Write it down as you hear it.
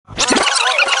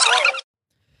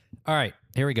All right,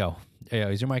 here we go.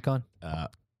 Is your mic on?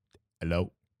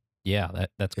 Hello. Yeah,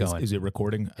 that's Is, going. is it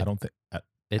recording? I don't think.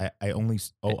 It- I only.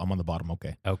 I'm on the bottom.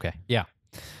 Okay. Okay. Yeah.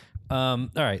 All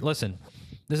right. Listen,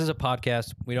 this is a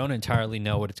podcast. We don't entirely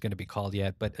know what it's going to be called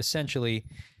yet, but essentially,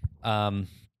 we're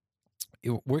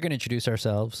going to introduce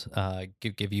ourselves,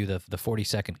 give you the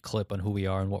 40-second clip on who we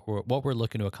are and what we're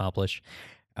looking to accomplish,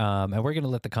 and we're going to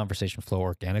let the conversation flow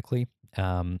organically.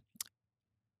 That's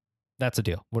a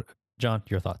deal. John,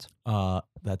 your thoughts?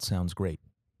 That sounds great.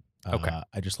 Okay.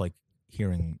 I just like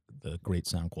hearing the great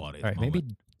sound quality. All right, maybe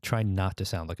try not to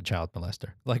sound like a child molester.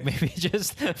 Like maybe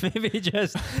just,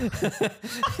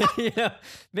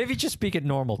 maybe just speak at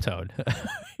normal tone.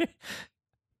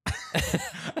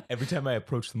 Every time I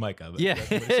approach the mic, I'm Yeah,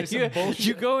 bullshit.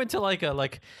 you go into like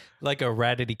a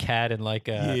ratty cat in like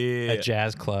a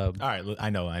jazz club. All right, I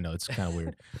know. It's kind of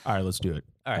weird. All right, let's do it.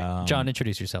 All right, John,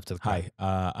 introduce yourself to the crowd.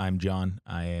 Hi, I'm John.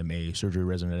 I am a surgery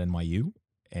resident at NYU,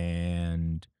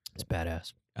 and It's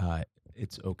badass.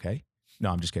 it's okay. No,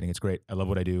 I'm just kidding. It's great. I love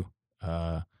what I do.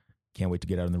 Can't wait to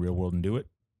get out in the real world and do it.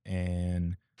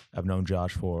 And I've known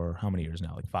Josh for how many years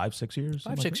now? Like 5-6 years?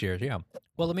 5-6 years, yeah.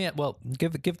 Well,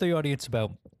 give the audience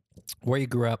about where you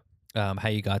grew up, how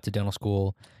you got to dental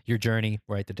school, your journey,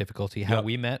 right? The difficulty, how Yep.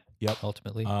 we met, Yep.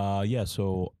 ultimately. Yeah,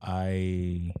 so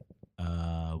I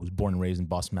was born and raised in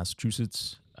Boston,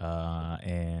 Massachusetts,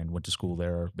 and went to school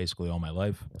there basically all my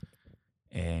life.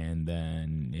 And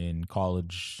then in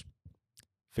college,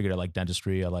 figured I liked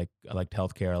dentistry. I liked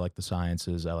healthcare. I like the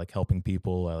sciences. I like helping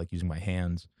people. I like using my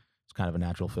hands. It's kind of a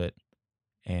natural fit.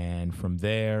 And from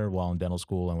there, while in dental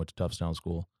school, I went to Tufts Dental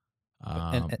School.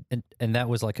 And that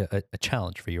was like a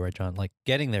challenge for you, right, John? Like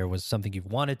getting there was something you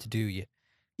wanted to do.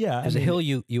 Yeah, There's a hill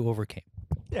you overcame.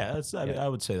 Yeah, I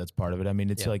would say that's part of it. I mean,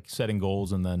 it's like setting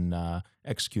goals and then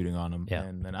executing on them. Yeah.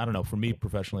 And then I don't know. For me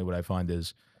professionally, what I find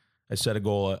is I set a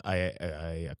goal,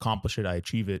 I accomplish it, I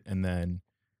achieve it, and then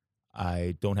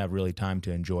I don't have really time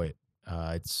to enjoy it.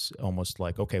 It's almost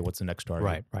like, okay, what's the next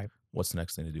target? Right. What's the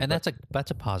next thing to do? And But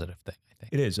that's a positive thing, I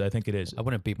think. it is. I think it is. I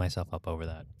wouldn't beat myself up over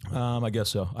that. I guess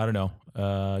so. I don't know.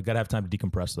 Got to have time to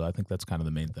decompress, though. I think that's kind of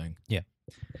the main thing.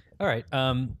 All right.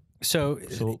 So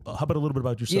how about a little bit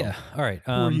about yourself? yeah. All right.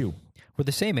 Who are you? We're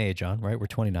the same age, John, right? We're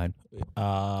 29.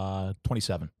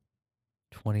 27.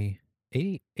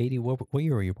 80. What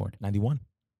year were you born? 91.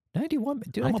 91.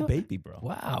 Dude, I'm a baby, bro.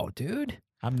 Wow, dude.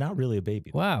 I'm not really a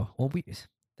baby. Wow. Well,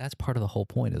 that's part of the whole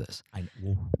point of this.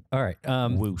 Woo. All right.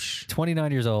 Whoosh.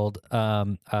 29 years old.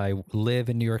 I live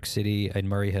in New York City in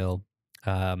Murray Hill.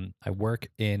 I work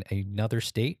in another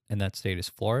state, and that state is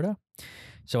Florida.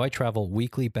 So I travel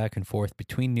weekly back and forth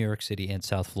between New York City and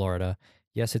South Florida.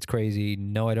 Yes, it's crazy.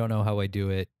 No, I don't know how I do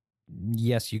it.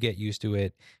 Yes, you get used to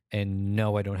it. And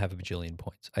no, I don't have a bajillion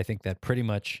points. I think that pretty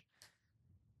much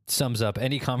sums up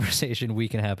any conversation we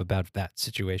can have about that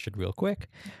situation real quick.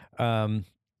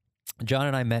 John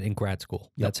and I met in grad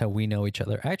school. Yep. That's how we know each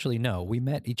other. Actually, no, we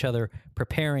met each other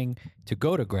preparing to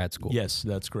go to grad school. Yes,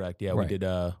 that's correct. Yeah, Right. we did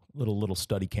a little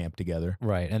study camp together.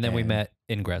 Right. And then we And- met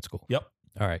in grad school. Yep.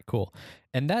 All right, cool.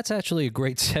 And that's actually a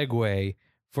great segue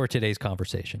for today's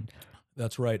conversation.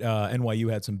 That's right.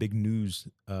 NYU had some big news.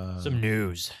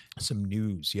 News. Some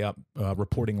news. Yep.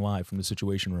 Reporting live from the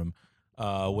Situation Room.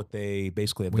 What they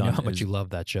basically have We know done. how much is- you love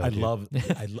that show. I dude. love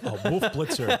Wolf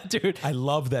Blitzer. Dude, I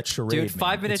love that charade. dude,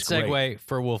 5 man. minute It's great. segue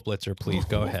for Wolf Blitzer, please.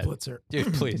 Go Wolf ahead. Blitzer.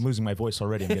 Dude, please. I'm losing my voice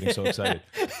already. I'm getting so excited.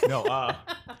 No,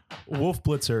 Wolf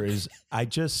Blitzer is,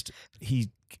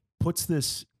 he puts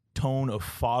this tone of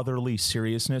fatherly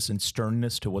seriousness and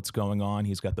sternness to what's going on.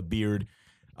 He's got the beard,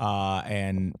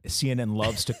 and CNN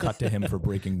loves to cut to him for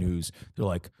breaking news. They're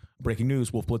like, breaking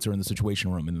news, Wolf Blitzer in the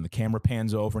Situation Room. And then the camera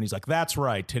pans over and he's like, that's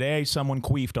right. Today someone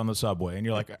queefed on the subway. And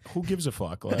you're like, who gives a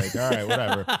fuck? Like, all right,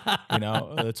 whatever. You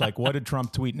know, it's like, what did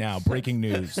Trump tweet now? Breaking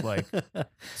news. Like,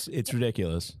 it's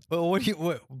ridiculous. Well,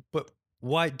 but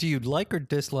why do you like or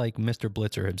dislike Mr.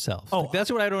 Blitzer himself? Oh, Like,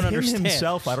 that's what I don't Him understand.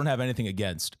 himself, I don't have anything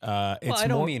against. Well, I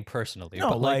don't mean personally, no,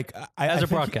 but like as a think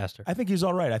broadcaster. I think he's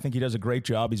all right. I think he does a great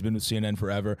job. He's been with CNN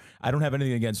forever. I don't have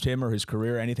anything against him or his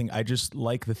career or anything. I just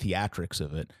like the theatrics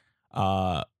of it.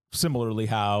 Similarly,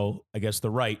 how I guess the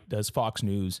right does Fox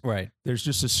News. Right. There's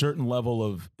just a certain level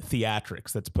of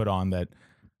theatrics that's put on that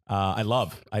I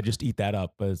love. I just eat that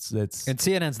up. It's And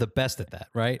CNN's the best at that,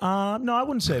 right? no, I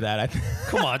wouldn't say that.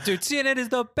 Come on, dude. CNN is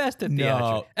the best at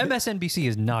No. theatrics. MSNBC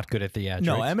is not good at theatrics.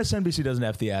 no, MSNBC doesn't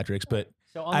have theatrics, but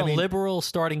So on I a mean, liberal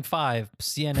starting five,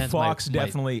 CNN's Fox my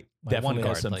definitely my one has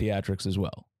guard, some like- theatrics as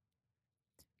well.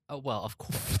 Oh well, of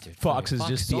course, dude. Fox is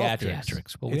just all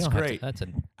theatrics. Well, we It's don't have great. to, that's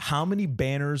How many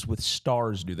banners with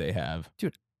stars do they have?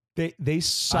 They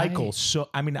cycle. So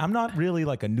I mean, I'm not really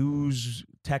like a news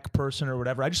tech person or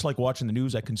whatever. I just like watching the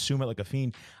news. I consume it like a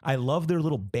fiend. I love their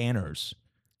little banners.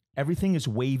 Everything is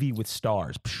wavy with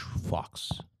stars.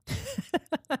 Fox.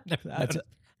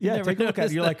 Yeah, take a look at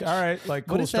it. You're like, all right, like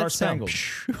cool, Star Spangled.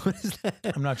 What is that?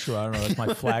 I'm not sure. I don't know. That's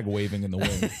my flag waving in the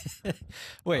wind.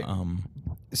 Wait.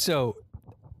 So,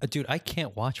 dude, I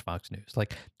can't watch Fox News.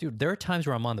 Like, dude, there are times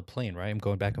where I'm on the plane, right? I'm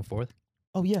going back and forth,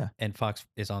 Oh yeah. and Fox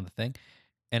is on the thing,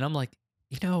 and I'm like,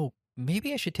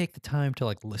 maybe I should take the time to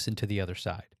like listen to the other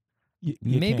side.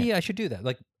 Maybe I should do that.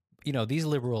 Like, these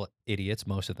liberal idiots,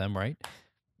 most of them, right?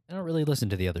 I don't really listen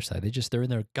to the other side. They're in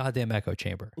their goddamn echo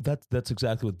chamber. That's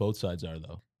exactly what both sides are,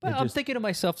 though. But I'm thinking to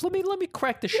myself, let me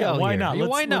crack the shell. Why here. not? Yeah,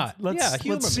 why not?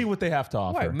 Let's see what they have to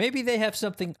offer. Right. Maybe they have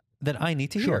something that I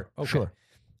need to hear. Okay. Sure.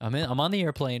 I'm on the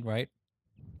airplane, right?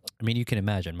 I mean, you can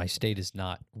imagine my state is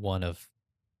not one of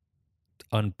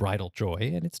unbridled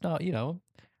joy, and it's not.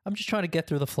 I'm just trying to get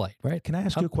through the flight, right? Can I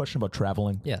ask you a question about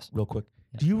traveling? Yes. Real quick.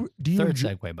 Yeah. Do you Third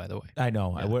enjoy, segue, by the way. I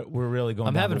know. Yeah. We're really going.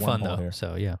 I'm down having the fun wormhole though. here.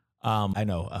 So yeah. I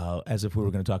know. As if we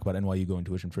were going to talk about NYU going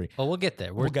tuition free. Well, we'll get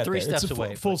there. We're get three there. steps It's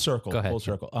away. Full circle. Go ahead. Full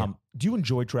circle. Yeah. Do you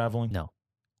enjoy traveling? No.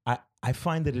 I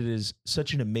find that it is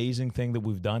such an amazing thing that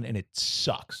we've done, and it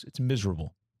sucks. It's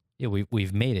miserable. Yeah,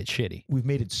 we've made it shitty, We've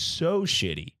made it so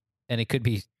shitty. and it could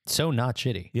be so not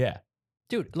shitty. Yeah.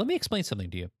 Dude, let me explain something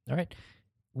to you. All right.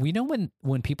 We know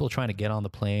when people are trying to get on the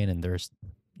plane and there's,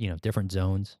 different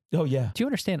zones. Oh yeah. Do you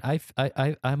understand?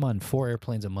 I'm on 4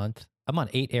 airplanes a month. I'm on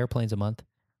 8 airplanes a month.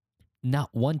 Not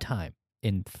one time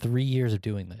in 3 years of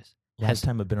doing this Last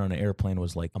time I've been on an airplane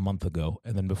was like a month ago,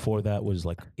 and then before that was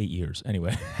like 8 years.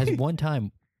 Anyway. has one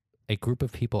time a group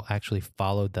of people actually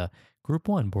followed the group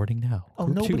 1 boarding now. Oh,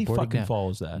 Group 2 nobody boarding fucking now.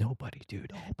 follows that. Nobody,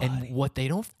 dude. Nobody. And what they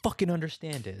don't fucking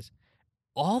understand is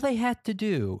all they had to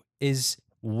do is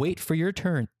wait for your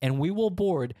turn, and we will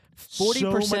board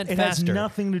 40% It has faster.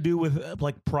 nothing to do with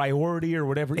like priority or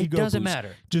whatever. It ego doesn't boost.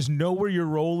 matter. Just know where your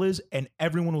role is, and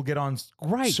everyone will get on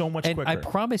Right. so much and quicker. I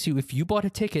promise you, if you bought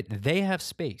a ticket, they have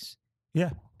space.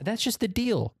 Yeah. That's just the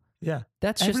deal. Yeah.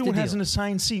 That's just Everyone the deal. has an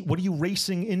assigned seat. What are you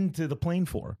racing into the plane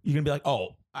for? You're gonna be like,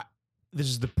 oh, this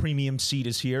is the premium seat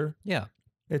is here. Yeah.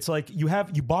 It's like you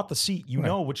bought the seat. You Right.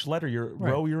 know which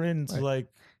row you're in. It's Right. like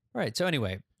Right. So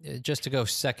anyway, just to go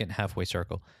second halfway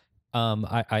circle,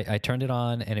 I turned it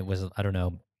on and it was, I don't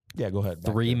know, yeah. Go ahead.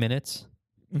 3 minutes,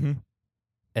 Mm-hmm.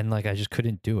 and like I just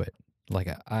couldn't do it. Like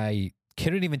I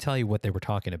couldn't even tell you what they were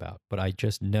talking about, but I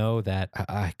just know that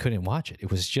I couldn't watch it. It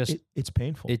was just It's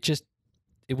painful.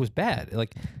 it was bad.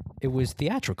 Like it was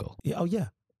theatrical. Yeah, oh yeah,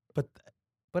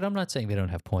 But I'm not saying they don't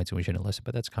have points and we shouldn't listen.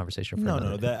 But that's a conversation for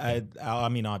another day. I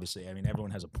mean, obviously,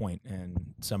 everyone has a point,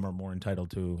 and some are more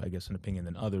entitled to, I guess, an opinion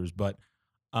than others. But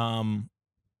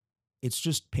it's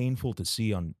just painful to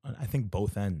see on I think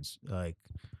both ends. Like,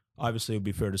 obviously, it would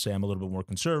be fair to say I'm a little bit more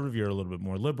conservative. You're a little bit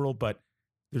more liberal, but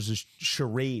there's this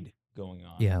charade going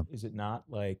on. Yeah. Is it not?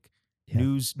 Like Yeah.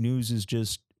 news has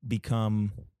just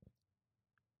become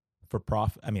for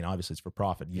profit. I mean, obviously, it's for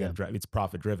profit. You Yeah. gotta drive. It's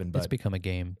profit driven, but It's become a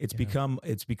game. it's you know?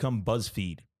 become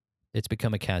BuzzFeed. It's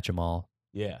become a catch 'em all.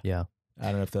 Yeah. Yeah. I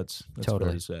don't know if that's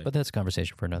Totally. fair to say. But that's a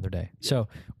conversation for another day. So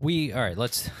all right,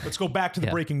 let's Let's go back to the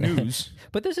Yeah. breaking news.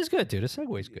 but this is good, dude. A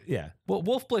segue's good. Yeah. Well,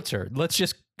 Wolf Blitzer, let's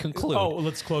just conclude. Oh,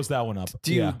 let's close that one up.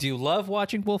 do you love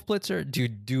watching Wolf Blitzer? Do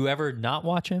you ever not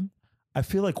watch him? I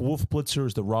feel like Wolf Blitzer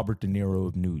is the Robert De Niro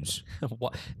of news.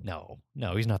 What? No,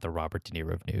 he's not the Robert De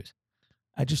Niro of news.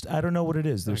 I don't know what it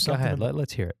is. There's Go something. ahead.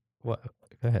 Let's hear it. What?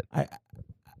 Go ahead.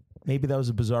 Maybe that was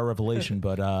a bizarre revelation,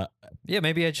 but Yeah,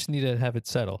 maybe I just need to have it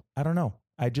settle. I don't know.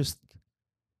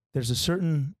 There's a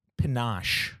certain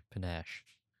panache, Panache.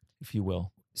 if you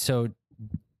will. So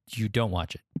you don't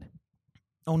watch it?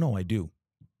 Oh no, I do.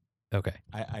 Okay.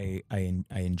 I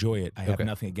enjoy it. I have Okay.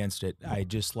 nothing against it. I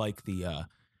just like the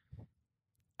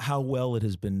how well it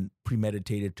has been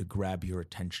premeditated to grab your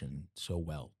attention so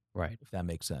well. Right. If that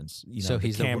makes sense. You know, So the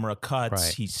he's camera cuts,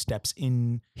 right. he steps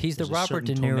in. He's the There's a Robert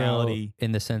De certain Niro tonality.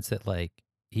 in the sense that like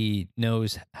he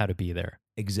knows how to be there.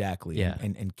 Exactly. Yeah.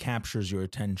 And captures your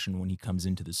attention when he comes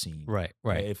into the scene. Right.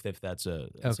 Right. If that's a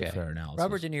Okay. fair analysis.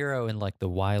 Robert De Niro in like the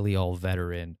wily old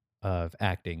veteran of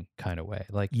acting kind of way.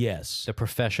 Like Yes. the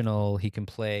professional, he can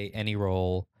play any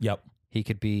role. Yep. He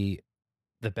could be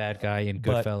the bad guy in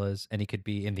But- Goodfellas, and he could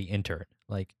be in The Intern.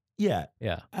 Like, Yeah.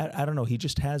 yeah, I don't know. He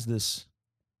just has this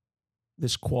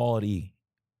quality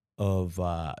of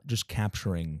just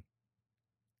capturing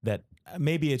that.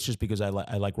 Maybe it's just because I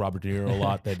like Robert De Niro a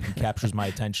lot that he captures my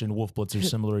attention. Wolf Blitzer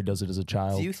similar. He does it as a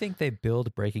child. do you think they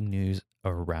build breaking news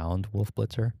around Wolf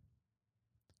Blitzer?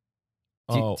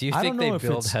 Do you I think don't they know if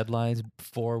build it's headlines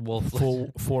for Wolf?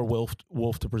 for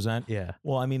Wolf to present. Yeah.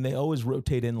 Well, I mean, they always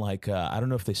rotate in like I don't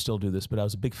know if they still do this, but I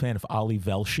was a big fan of Ali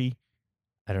Velshi.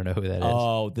 I don't know who that is.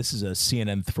 Oh, this is a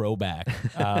CNN throwback.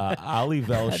 Ali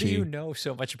Velshi. How do you know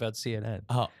so much about CNN?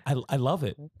 Oh, I love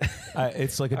it.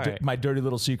 It's like All right. my dirty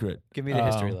little secret. Give me the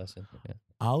history lesson. Yeah.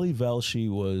 Ali Velshi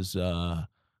was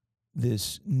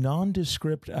this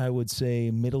nondescript, I would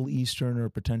say, Middle Eastern or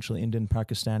potentially Indian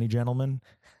Pakistani gentleman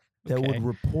that Okay. would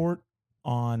report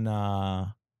on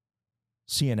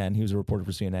CNN. He was a reporter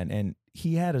for CNN, and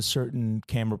he had a certain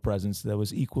camera presence that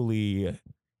was equally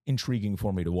intriguing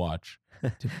for me to watch.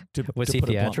 Was to he put it bluntly.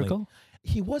 theatrical?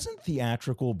 He wasn't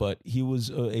theatrical, but he was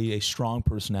a strong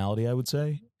personality, I would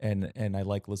say, and I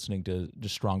like listening to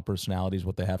just strong personalities,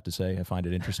 what they have to say. I find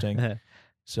it interesting.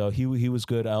 So he was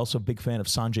good. I also a big fan of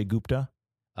Sanjay Gupta.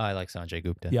 I like Sanjay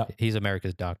Gupta. Yeah. He's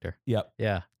America's doctor. Yep.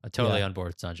 Yeah. I'm totally Yeah. on board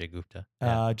with Sanjay Gupta.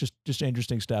 Yeah. Just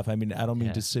interesting stuff. I mean, I don't mean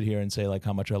Yeah. to sit here and say like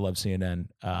how much I love CNN.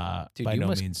 Dude, By you no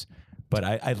must- means, but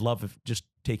I love just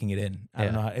taking it in. I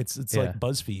don't Yeah. know. It's Yeah. like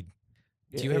BuzzFeed.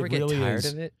 Do you ever get tired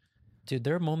of it? Dude,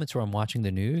 there are moments where I'm watching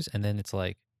the news and then it's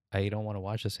like, I don't want to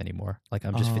watch this anymore. Like,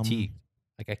 I'm just fatigued.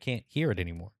 Like, I can't hear it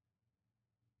anymore.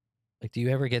 Like, do you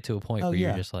ever get to a point where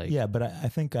you're just like, yeah, but I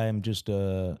think I am just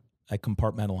I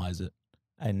compartmentalize it,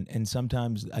 and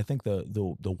sometimes I think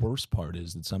the worst part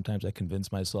is that sometimes I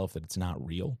convince myself that it's not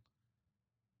real,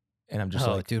 and I'm just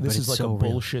Oh, like, dude, but this it's is like so a real.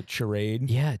 bullshit charade.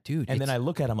 yeah, dude. And then I it's-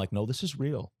 look at it, I'm like, no, this is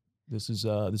real. This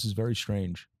is very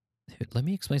strange. Dude, let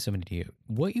me explain something to you.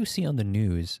 What you see on the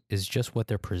news is just what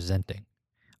they're presenting.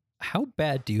 How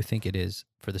bad do you think it is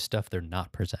for the stuff they're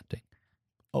not presenting?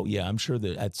 Oh yeah, I'm sure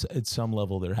that at some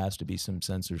level there has to be some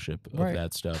censorship of Right.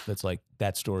 that stuff. That's like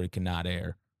that story cannot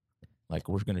air. Like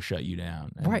we're going to shut you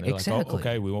down. And Right, they're like, exactly. oh,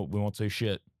 okay, we won't say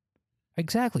shit.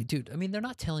 Exactly, dude. I mean, they're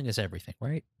not telling us everything,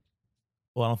 right?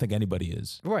 Well, I don't think anybody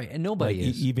is. Right, and nobody Like,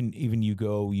 is. even you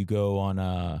go on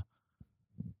a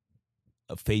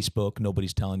Facebook,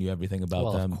 nobody's telling you everything about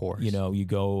Well, of them. course. You know, you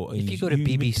go if you go to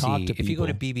even BBC, talk to if you go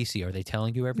to people. BBC, are they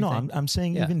telling you everything? No, I'm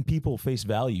saying Yeah. even people face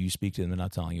value. You speak to them, they're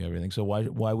not telling you everything. So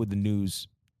why would the news?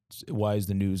 Why is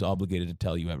the news obligated to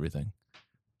tell you everything?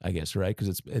 I guess right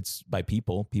because it's by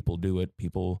people. People do it.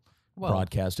 People Well,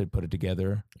 broadcast it, put it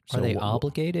together. are they wh- wh-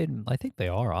 obligated? I think they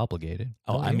are obligated.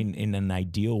 Oh, don't I you? mean, in an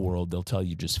ideal world, they'll tell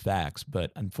you just facts,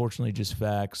 but unfortunately, just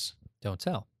facts don't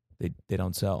tell. they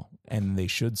don't sell, and they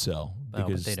should sell No, but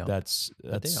because they don't. that's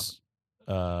But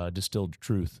they distilled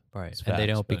truth. Right, It's and they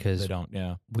facts, don't but because they don't.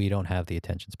 Yeah. we don't have the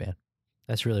attention span.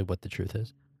 That's really what the truth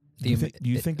is. Do you, The-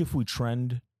 do you think if we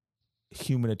trend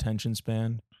human attention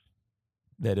span,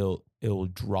 that it'll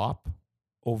drop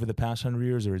over the past 100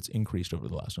 years, or it's increased over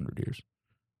the last 100 years?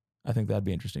 I think that'd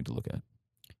be interesting to look at.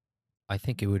 I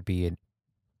think it would be a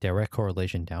direct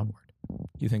correlation downward.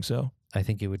 You think so? I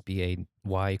think it would be a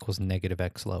y equals negative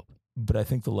x slope. But I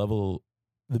think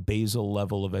the basal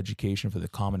level of education for the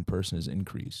common person is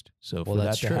increased. So Well, for that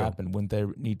that's to true. happen, wouldn't there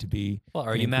need to be? Well,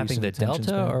 are an you increase mapping in the attention delta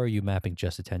span? or are you mapping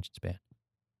just attention span?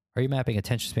 Are you mapping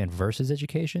attention span versus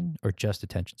education or just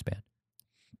attention span?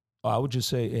 I would just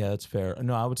say, yeah, that's fair.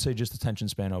 No, I would say just attention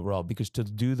span overall, because to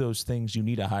do those things, you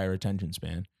need a higher attention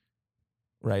span,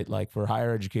 right? Like for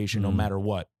higher education, no Mm. matter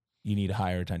what, you need a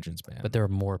higher attention span. But there are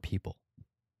more people.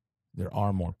 there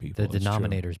are more people. The it's true.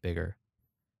 denominator's bigger.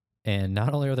 And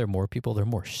not only are there more people, there are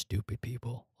more stupid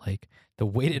people. Like the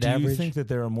weighted Do average. you think that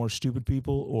there are more stupid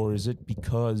people, or is it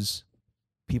because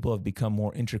people have become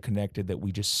more interconnected that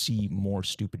we just see more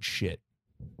stupid shit?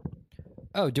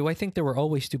 Oh, do I think there were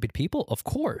always stupid people? Of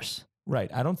course.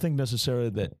 Right. I don't think necessarily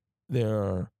that there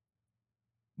are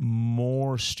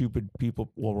more stupid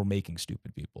people. Well, we're making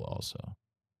stupid people also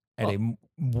at a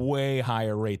way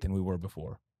higher rate than we were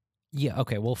before. Yeah.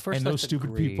 Okay. Well, first, And those let's stupid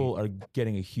agree- people are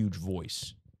getting a huge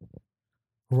voice.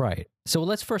 Right. So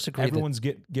let's first agree. Everyone's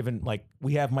given, like,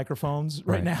 we have microphones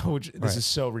right Right. now, which this Right. is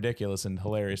so ridiculous and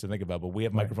hilarious to think about, but we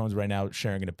have Right. microphones right now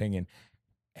sharing an opinion.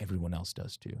 Everyone else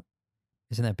does too.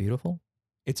 Isn't that beautiful?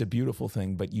 It's a beautiful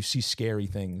thing, but you see scary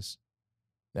things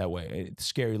that way.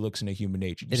 Scary looks into human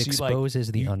nature. You It see, like,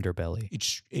 exposes the you- underbelly.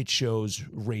 it shows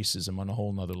racism on a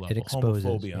whole nother level, exposes,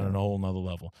 homophobia on yeah. a whole nother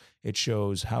level. It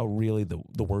shows how really the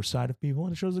worst side of people,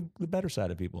 and it shows the better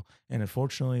side of people. And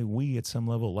unfortunately, we at some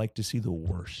level like to see the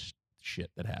worst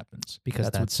shit that happens Because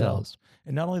that's that what sells.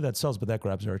 And not only that sells, but that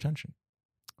grabs our attention.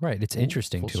 Right. It's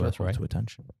interesting Full to us, circle right? To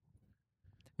attention.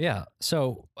 Yeah.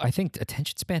 So I think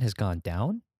attention span has gone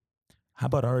down. How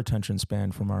about our attention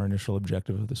span from our initial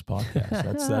objective of this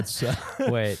podcast? That's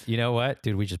Wait, you know what,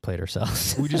 dude? We just played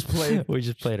ourselves. We just played- we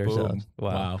just played ourselves. Boom.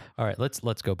 Wow. All right. Let's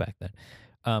go back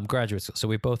then. Graduate school. So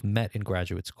we both met in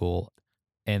graduate school.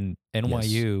 And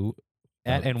NYU,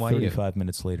 at About NYU. 35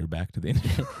 minutes later, back to the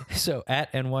interview. So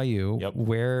at NYU, Yep.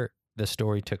 where the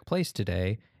story took place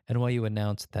today, NYU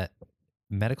announced that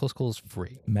medical school is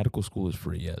free Medical school is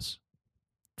free, yes.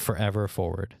 forever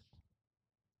forward.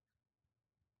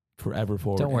 Forever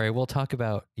forward. Don't worry, we'll talk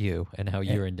about you and how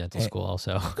you're in dental school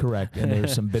also. Correct. And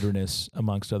there's some bitterness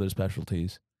amongst other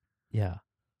specialties. Yeah.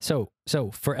 So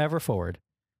forever forward,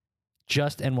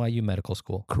 just NYU medical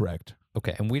school. Correct.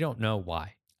 Okay, and we don't know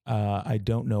why. I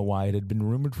don't know why. It had been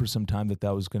rumored for some time that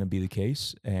was going to be the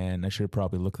case, and I should have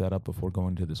probably looked that up before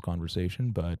going to this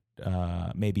conversation, but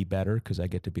maybe better because I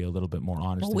get to be a little bit more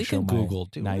honest Well, and we show can my Google.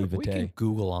 Dude, we naivete. can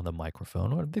Google on the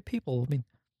microphone. What are the people? I mean,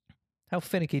 how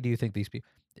finicky do you think these people?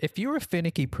 If you're a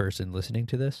finicky person listening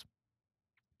to this,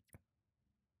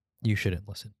 you shouldn't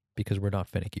listen because we're not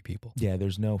finicky people. Yeah,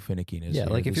 there's no finickiness. Yeah, here.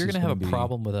 like if This you're is going to have a be-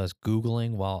 problem with us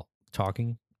Googling while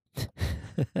talking.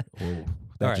 Whoa,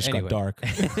 that All right, just anyway. got dark.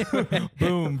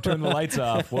 Boom, turn the lights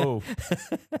off. Whoa.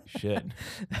 Shit.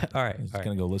 All right. I'm just all right.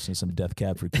 going to go listen to some Death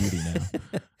Cab for Cutie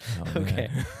now. Oh, Okay.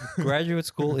 man. Graduate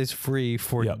school is free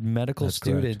for Yep, medical that's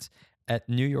correct. students at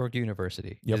New York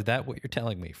University. Yep. Is that what you're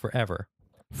telling me? Forever.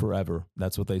 Forever.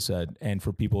 That's what they said. And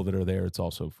for people that are there, it's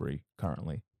also free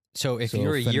currently. So if So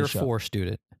you're a year finish up. 4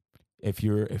 student, If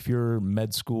you're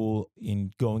med school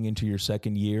in going into your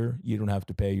second year, you don't have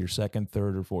to pay your second,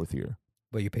 third, or fourth year.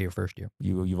 but you pay your first year.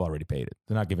 You've already paid it.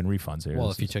 They're not giving refunds here. Well,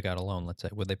 This if you is- took out a loan, let's say,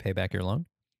 would they pay back your loan?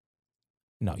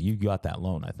 no, you got that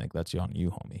loan. I think that's on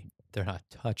you, homie. They're not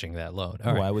touching that loan.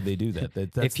 All Why right. would they do that?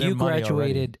 That's If their you money already.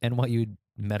 graduated NYU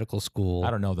medical school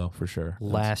I don't know though for sure.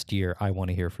 That's- last year, I want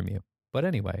to hear from you. But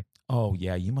anyway, Oh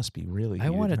yeah, you must be really. I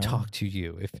want to heated, huh? talk to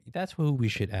you. If that's who we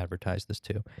should advertise this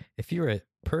to. If you're a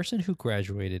person who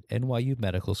graduated NYU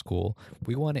medical school,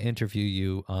 we want to interview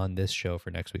you on this show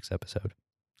for next week's episode.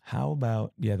 How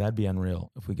about that'd be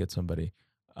unreal if we get somebody.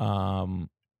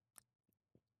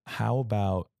 How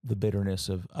about the bitterness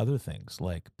of other things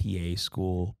like PA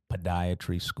school,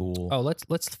 podiatry school, Oh, let's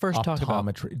first talk about.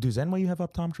 optometry? Does NYU have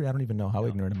optometry? I don't even know. How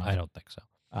ignorant am I? I don't think so.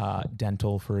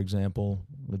 Dental, for example,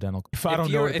 the dental. If I If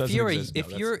don't know, you're it if doesn't you're exist. No,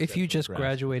 if you that's just grass.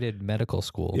 graduated medical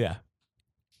school Yeah,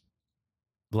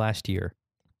 last year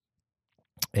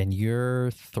and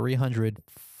you're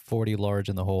 340 large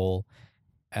in the hole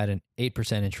at an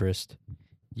 8% interest,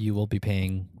 you will be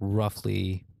paying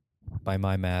roughly, by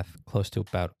my math, close to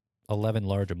about 11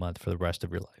 large a month for the rest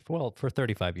of your life. Well, for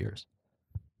 35 years.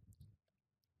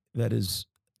 that is.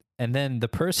 And then the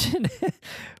person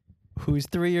who's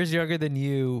 3 years younger than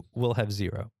you will have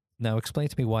 0. Now explain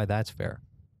to me why that's fair.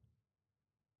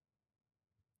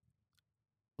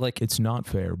 Like It's not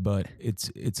fair, but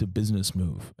it's a business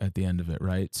move at the end of it,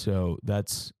 right? So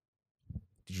that's.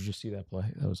 Did you just see that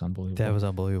play? That was unbelievable. that was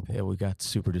unbelievable. Yeah, we got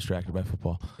super distracted by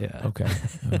football. Yeah. Okay.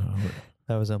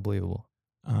 That was unbelievable.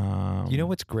 You know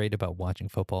what's great about watching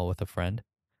football with a friend?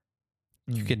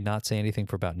 You Mm. can not say anything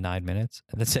for about 9 minutes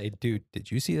and then say, dude,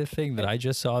 did you see the thing that I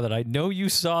just saw that I know you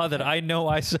saw that I know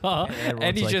I saw? And everyone's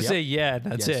And you like, just "Yep." say, yeah,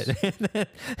 that's Yes. it. And then-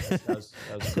 that was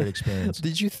a great experience.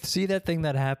 Did you see that thing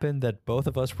that happened that both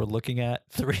of us were looking at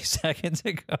 3 seconds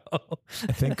ago?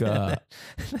 I think. And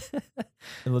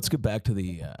let's get back to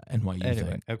the NYU anyway,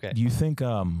 thing. okay. Do you think?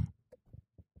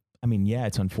 I mean, yeah,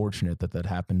 it's unfortunate that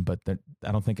happened, but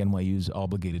I don't think NYU is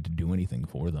obligated to do anything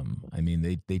for them. I mean,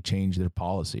 they changed their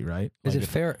policy, right? Is Like it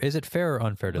fair? Is it fair or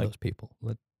unfair to like- those people?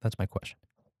 That's my question.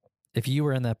 If you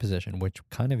were in that position, which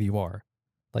kind of you are,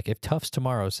 like if Tufts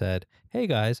tomorrow said, "Hey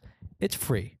guys, it's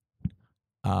free,"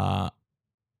 I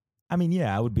mean,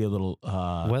 yeah, I would be a little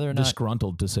Whether or not-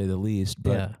 disgruntled to say the least,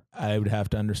 but Yeah. I would have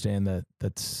to understand that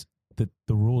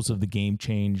the rules of the game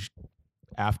changed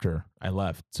after I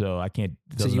left, so I can't.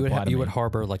 It So doesn't you would apply to you me. would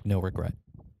harbor like no regret.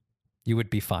 You would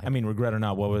be fine. I mean, regret or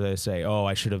not, what would I say? Oh,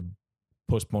 I should have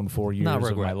postponed 4 years not of my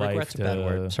regret. life Regret's a to bad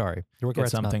word. Sorry, get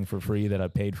regret's something for free that I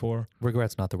paid for.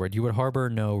 Regret's not the word. You would harbor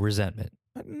no resentment.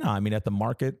 No, I mean, at the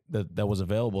market that was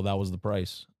available, that was the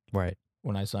price Right.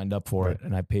 when I signed up for it,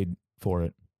 and I paid for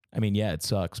it. I mean, yeah, it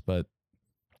sucks, but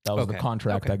that was the Okay,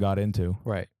 contract okay. I got into.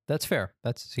 Right. That's fair.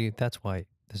 That's why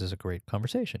this is a great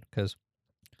conversation because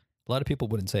a lot of people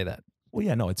wouldn't say that. Well,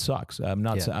 yeah, no, it sucks. I'm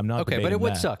not. Yeah. I'm not. Okay, but debating it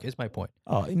would that. suck. Is my point.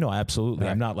 Oh no, absolutely.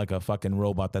 Right. I'm not like a fucking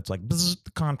robot that's like "Bzz,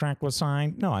 the contract was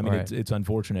signed. No, I mean Right. it's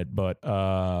unfortunate, but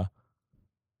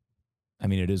I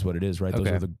mean it is what it is, right? Those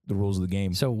Okay. are the rules of the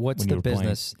game. So what's when the you were playing.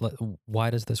 business? Why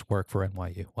does this work for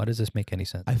NYU? Why does this make any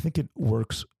sense? I think it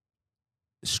works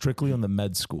strictly on the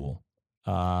med school,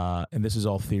 and this is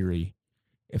all theory.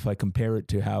 If I compare it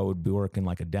to how it would be working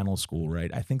like a dental school,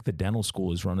 right? I think the dental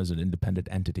school is run as an independent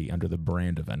entity under the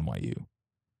brand of NYU.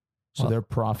 So Well- their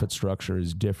profit structure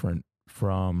is different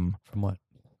from From what?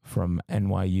 from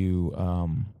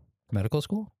NYU Medical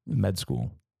school? med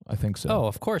school. I think so. Oh,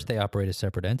 of course they operate as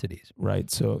separate entities. Right.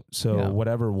 So Yeah.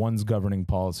 whatever one's governing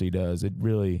policy does, it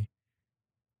really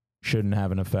shouldn't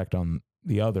have an effect on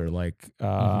the other. Like,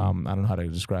 I don't know how to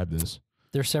describe this.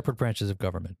 They're separate branches of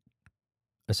government,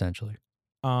 essentially.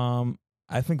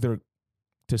 I think they're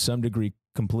to some degree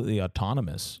completely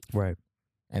autonomous, Right.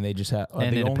 and they just have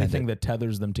And the only thing independent. that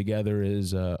tethers them together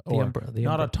is The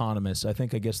not autonomous. I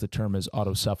think the term is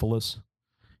autocephalous,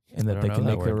 and I that don't they know can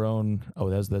that make their own. Oh,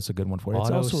 that's a good one for you. It's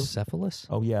also autocephalous?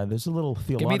 oh yeah, there's a little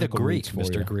theological Give me the Greek, roots for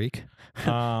Mr. you. Greek.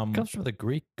 Comes from the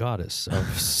Greek goddess of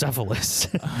Cephalus.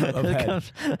 Of It head.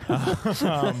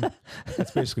 comes-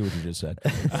 That's basically what you just said.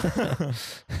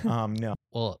 No,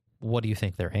 Well, what do you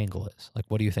think their angle is? Like,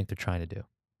 what do you think they're trying to do?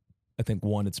 I think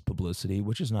one, it's publicity,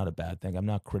 which is not a bad thing. I'm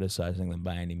not criticizing them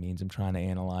by any means. I'm trying to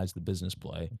analyze the business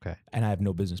play, Okay. and I have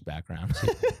no business background,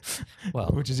 Well,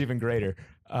 which is even greater.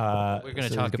 we're going to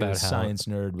So talk get a about how science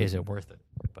nerd. with- is it worth it?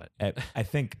 But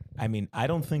I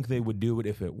don't think they would do it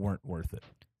if it weren't worth it.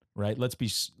 Right? Let's be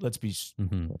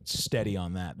Mhm. steady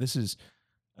on that. This is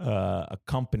a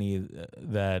company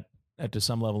that, to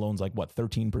some level, owns like what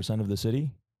 13% of the city.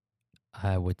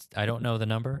 I don't know the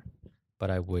number,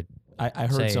 but I would I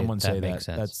heard say someone that say makes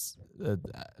that. sense. That's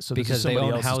so. This is because they somebody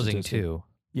own else's housing statistic. too.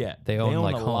 Yeah, They own,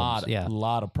 like, a homes, lot, yeah.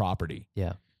 lot of property.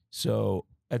 Yeah. So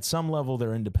at some level,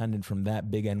 they're independent from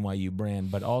that big NYU brand,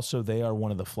 but also they are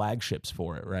one of the flagships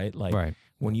for it, right? Like Right.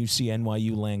 when you see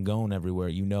NYU Langone everywhere,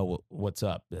 you know what's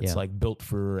up. It's Yeah. like built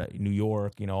for New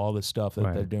York. All this stuff that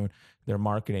Right. they're doing. Their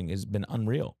marketing has been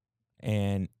unreal,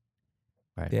 and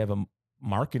Right. they have a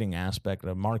marketing aspect,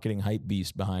 a marketing hype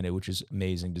beast behind it, which is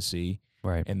amazing to see.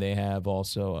 Right. And they have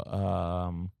also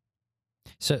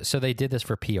So they did this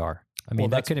for PR. I mean, well,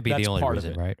 that couldn't be the that's only part of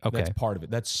reason, it. right? Okay. That's part of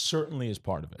it. That certainly is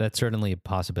part of it. That's certainly a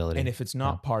possibility. And if it's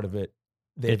not part of it,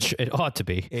 it ought to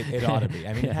be. it ought to be.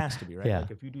 I mean, Yeah. it has to be, right? Yeah.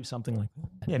 Like if you do something like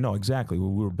that. Yeah, no, exactly. We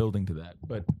were building to that.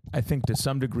 But I think to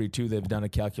some degree, too, they've done a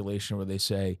calculation where they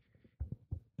say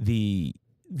the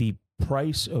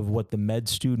price of what the med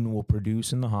student will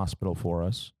produce in the hospital for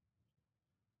us,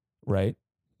 right?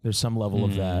 There's some level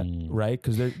of that, right?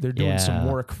 Because they're doing some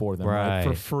Yeah. work for them, right? For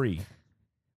Right. free.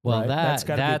 Well, right? that's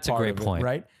gotta be a part great of it, point.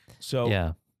 right? So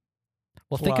Yeah.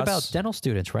 Well, think about plus- dental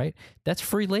students, right? That's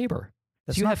free labor.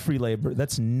 that's you not have- free labor.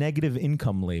 That's negative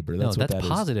income labor. That's No, what that's that is.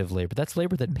 positive labor. That's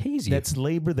labor that pays you. That's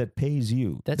labor that pays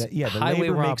you. That's the highway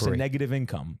labor makes a robbery. negative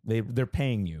income. They're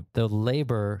paying you. The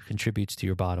labor contributes to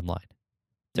your bottom line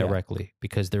Yeah. directly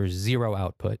because there's zero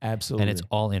output Absolutely. and it's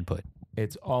all input.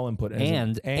 It's all input.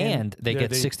 And they they're get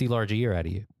the- 60 large a year out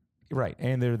of you. right,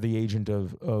 and they're the agent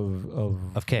of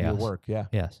your chaos. work. Yeah,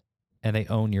 Yes. And they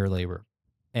own your labor.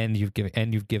 And you've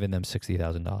given them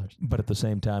 $60,000. but at the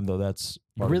same time, though, that's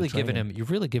You've part of the really given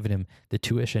training. him the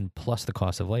tuition plus the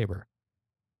cost of labor.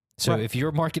 So Right. if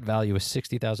your market value is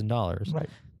 $60,000 right.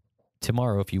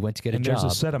 tomorrow, if you went to get And a there's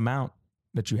job, a set amount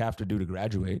that you have to do to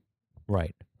graduate.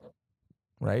 right?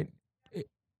 Right,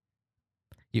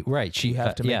 You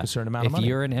have to make yeah. a certain amount of If money.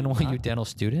 you're an NYU dental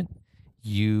student,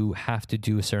 you have to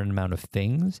do a certain amount of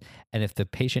things, and if the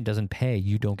patient doesn't pay,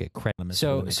 you don't get credit. For the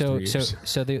So next so 3 so years.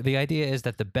 so the idea is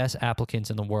that the best applicants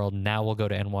in the world now will go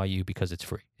to NYU because it's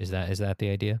free. Is that the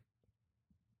idea?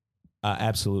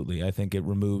 Absolutely. I think it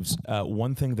removes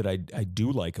one thing that I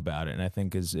do like about it, and I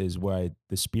think is why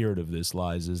the spirit of this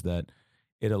lies, is that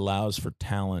it allows for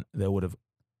talent that would have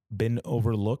been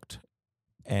overlooked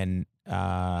and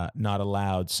not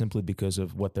allowed simply because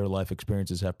of what their life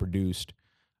experiences have produced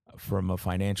from a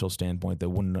financial standpoint that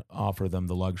wouldn't offer them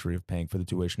the luxury of paying for the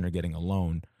tuition or getting a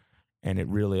loan. And it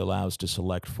really allows to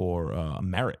select for a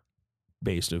merit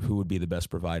based of who would be the best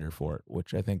provider for it,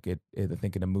 which I think I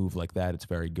think in a move like that, it's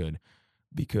very good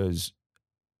because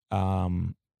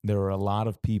there are a lot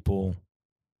of people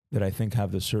that I think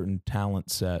have the certain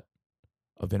talent set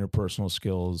of interpersonal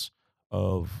skills,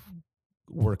 of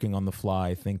working on the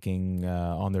fly, thinking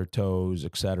on their toes,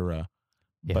 etc.,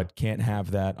 Yeah. but can't have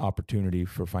that opportunity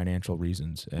for financial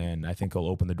reasons. And I think he'll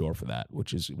open the door for that,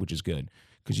 which is good,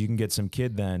 because you can get some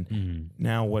kid then.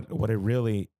 Now, what it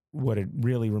really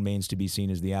remains to be seen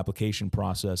is the application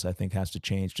process. I think has to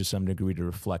change to some degree to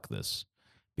reflect this,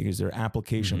 because their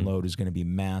application Mhm. load is going to be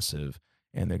massive,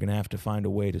 and they're going to have to find a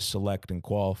way to select and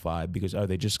qualify. Because are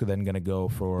they just then going to go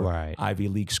for Right. Ivy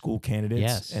League school candidates?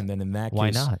 Yes. And then in that Why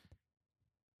case, not?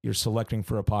 you're selecting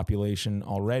for a population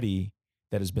already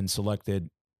that has been selected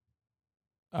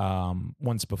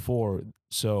once before,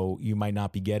 so you might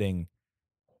not be getting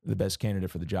the best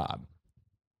candidate for the job.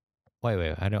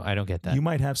 Wait. I don't get that. You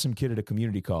might have some kid at a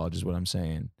community college, is what I'm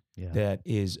saying, Yeah. that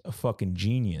is a fucking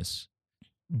genius,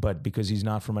 but because he's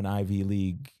not from an Ivy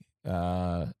League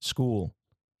school,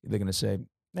 they're going to say,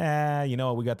 nah, you know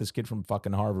what? We got this kid from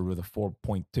fucking Harvard with a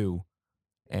 4.2,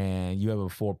 and you have a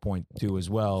 4.2 as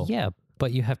well. Yeah,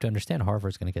 but you have to understand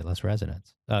Harvard's going to get less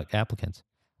applicants.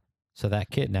 So that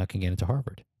kid now can get into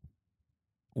Harvard.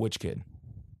 Which kid?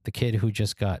 The kid who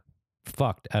just got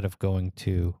fucked out of going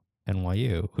to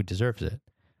NYU, who deserves it,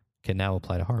 can now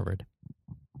apply to Harvard.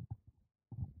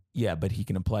 Yeah, but he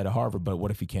can apply to Harvard, but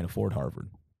what if he can't afford Harvard?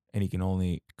 And he can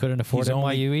only... Couldn't afford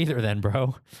NYU either then,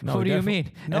 bro. No, what do you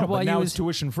mean? No, NYU but now is it's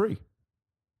tuition free.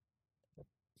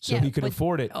 So Yeah, he could but-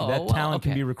 afford it. Oh, That well, talent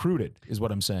can okay. be recruited, is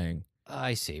what I'm saying.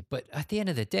 I see. But at the end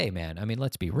of the day, man, I mean,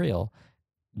 let's be real.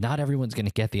 Not everyone's going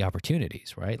to get the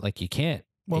opportunities, right? Like you can't.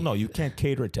 Well, no, you can't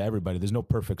cater it to everybody. There's no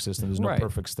perfect system. There's no Right.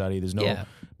 perfect study. There's no Yeah.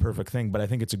 perfect thing. But I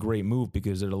think it's a great move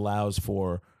because it allows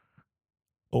for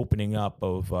opening up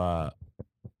of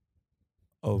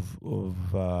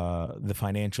the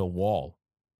financial wall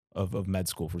of med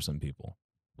school for some people,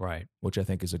 Right. which I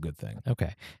think is a good thing.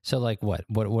 Okay. So like what?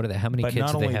 What are they? How many But kids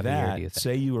not do they only have a year? that, Do you think?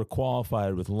 say you were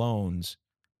qualified with loans,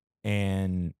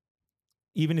 and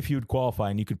even if you would qualify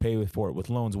and you could pay for it with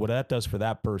loans, what that does for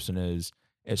that person is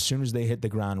as soon as they hit the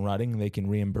ground running, they can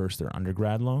reimburse their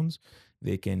undergrad loans.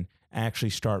 They can actually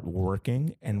start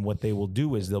working. And what they will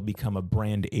do is they'll become a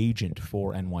brand agent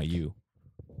for NYU.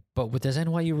 But does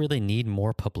NYU really need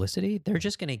more publicity? They're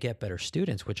just going to get better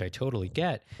students, which I totally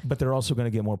get. But they're also going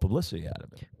to get more publicity out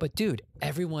of it. But dude,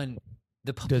 everyone,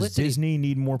 the Does publicity. Disney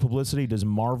need more publicity? Does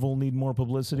Marvel need more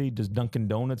publicity? Does Dunkin'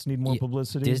 Donuts need more Yeah,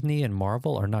 publicity? Disney and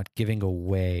Marvel are not giving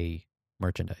away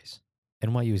merchandise.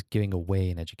 NYU is giving away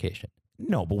an education.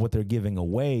 No, but what they're giving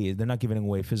away is they're not giving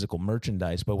away physical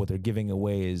merchandise, but what they're giving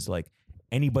away is like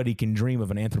anybody can dream of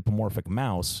an anthropomorphic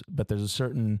mouse, but there's a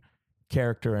certain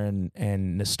character and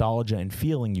nostalgia and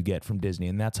feeling you get from Disney,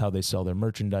 and that's how they sell their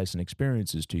merchandise and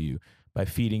experiences to you by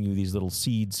feeding you these little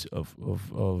seeds of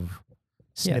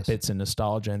snippets and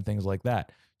nostalgia and things like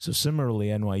that. So similarly,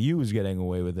 NYU is getting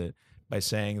away with it by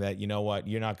saying that, you know what,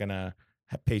 you're not going to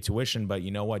pay tuition, but you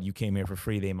know what, you came here for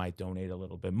free. They might donate a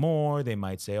little bit more. They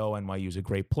might say, oh, NYU is a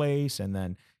great place. And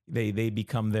then they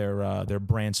become their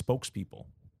brand spokespeople.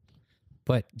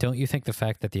 But don't you think the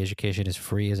fact that the education is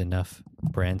free is enough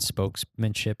brand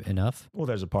spokesmanship enough? Well,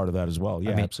 there's a part of that as well.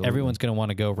 Yeah, I mean, absolutely. everyone's going to want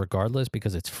to go regardless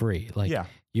because it's free. Like yeah.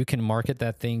 you can market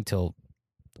that thing till,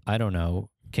 I don't know,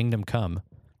 kingdom come.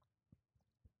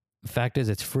 Fact is,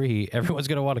 it's free. Everyone's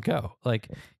going to want to go. Like,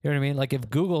 you know what I mean? Like if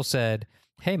Google said,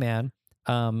 hey man,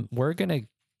 we're going to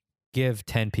give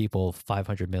 10 people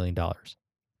 $500 million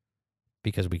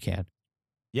because we can.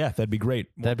 Yeah, that'd be great.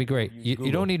 That'd be great. You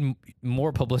don't need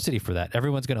more publicity for that.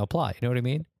 Everyone's going to apply. You know what I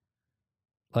mean?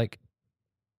 Like,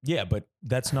 yeah, but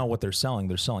that's not what they're selling.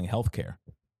 They're selling healthcare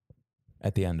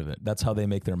at the end of it. That's how they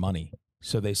make their money.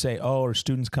 So they say, oh, our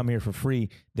students come here for free.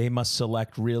 They must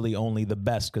select really only the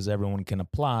best because everyone can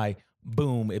apply.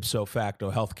 Boom, ipso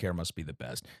facto, healthcare must be the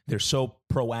best. They're so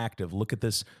proactive. Look at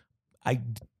this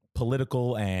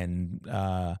political and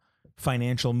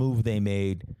financial move they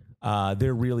made.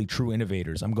 They're really true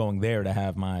innovators. I'm going there to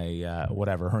have my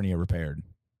hernia repaired.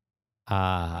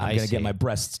 I'm going to get my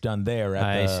breasts done there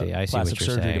at the plastic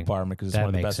surgery department because it's one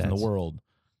of the best in the world.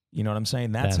 You know what I'm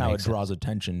saying? That's how it draws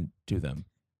attention to them.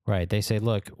 Right. They say,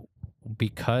 look,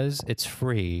 because it's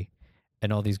free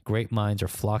and all these great minds are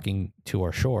flocking to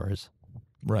our shores.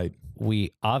 Right.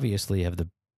 We obviously have the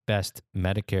best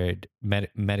medical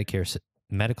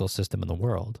system in the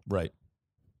world. Right.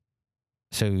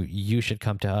 So you should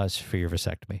come to us for your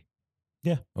vasectomy.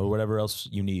 Yeah. Or whatever else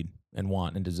you need and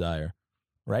want and desire.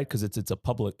 Right. Because it's a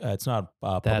public, it's not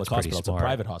a public hospital. It's a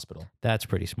private hospital. That's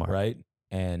pretty smart. Right.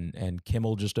 And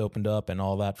Kimmel just opened up and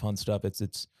all that fun stuff.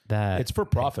 It's for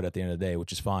profit at the end of the day,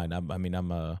 which is fine.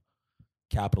 I'm a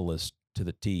capitalist to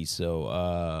the T.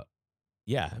 So,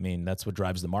 yeah, I mean, that's what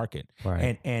drives the market.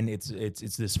 Right. And it's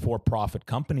this for-profit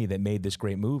company that made this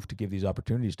great move to give these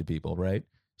opportunities to people. Right.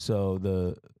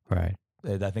 So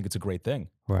I think it's a great thing.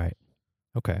 Right.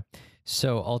 Okay.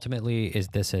 So ultimately, is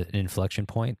this an inflection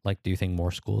point? Like, do you think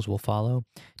more schools will follow?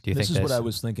 This is what I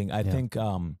was thinking. I think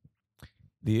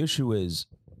the issue is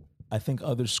I think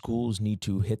other schools need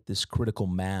to hit this critical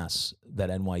mass that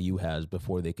NYU has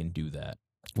before they can do that.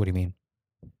 What do you mean?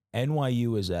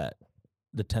 NYU is at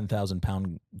the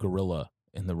 10,000-pound gorilla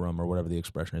in the room, or whatever the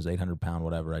expression is, 800-pound,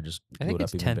 whatever. I think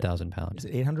it's 10,000 pounds.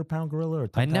 Is it 800-pound gorilla or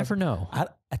 10,000? I never know.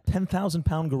 A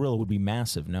 10,000-pound gorilla would be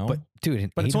massive, no? But dude,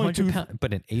 an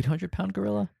 800-pound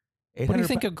gorilla? What do you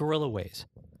think a gorilla weighs?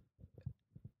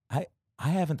 I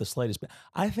haven't the slightest.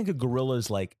 I think a gorilla is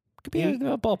like could be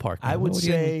a ballpark. I would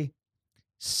say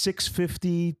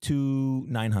 650 to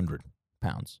 900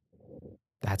 pounds.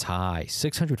 That's high.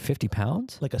 650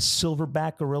 pounds? Like a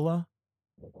silverback gorilla?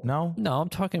 No, No, I'm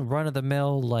talking run of the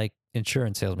mill, like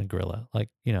insurance salesman gorilla. Like,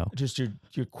 you know. just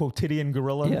your quotidian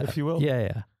gorilla, Yeah. if you will.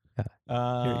 Yeah.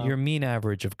 Your mean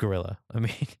average of gorilla. I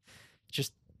mean,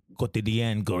 just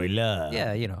quotidian gorilla.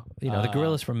 yeah, you know, the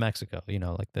gorillas from Mexico, you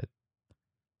know, like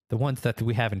the ones that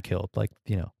we haven't killed, like,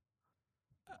 you know.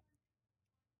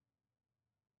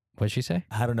 What'd she say?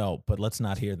 I don't know, but let's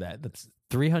not hear that. That's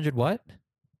 300 what?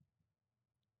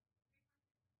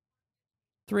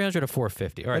 300 to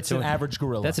 450. All right, that's so an average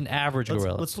gorilla. that's an average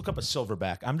gorilla. Let's look up a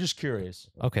silverback. I'm just curious.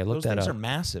 Okay, look Those that things up. are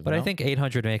massive. But I no? think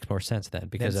 800 makes more sense then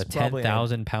because That's a probably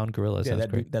 10,000-pound gorilla yeah, sounds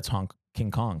great. that's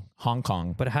King Kong, Hong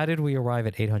Kong. But how did we arrive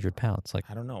at 800 pounds? Like,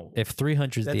 I don't know. if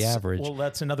 300 is the That's- average, Well,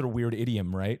 that's another weird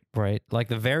idiom, right? right? Like,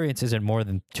 the variance isn't more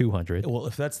than 200. Well,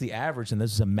 if that's the average, then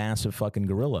this is a massive fucking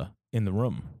gorilla in the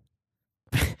room.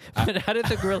 But how did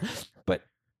the gorilla? But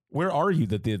Where are you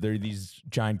that there are these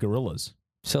giant gorillas?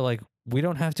 so, like, we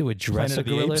don't have to address Planet a of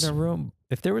the gorilla Apes? in a room.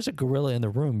 If there was a gorilla in the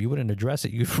room, you wouldn't address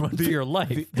it. You'd run for your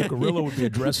life. The gorilla would be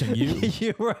addressing you.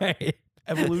 You're right.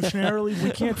 Evolutionarily, we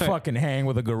can't Right. fucking hang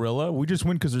with a gorilla. We just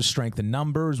win because there's strength in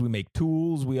numbers. We make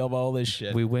tools. We have all this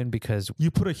shit. We win because, You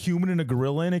put a human and a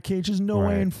gorilla in a cage, there's no way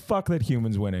Right. in fuck that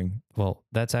human's winning. well,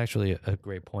 that's actually a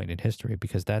great point in history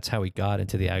because that's how we got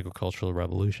into the agricultural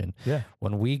revolution. Yeah.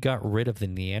 When we got rid of the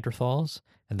Neanderthals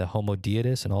and the Homo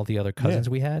deus and all the other cousins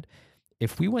we had,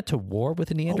 if we went to war with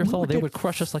a Neanderthal, they get would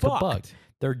crush us like a bug. fucked.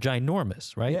 They're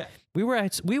ginormous, right? Yeah. We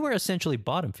were essentially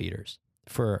bottom feeders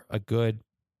for a good,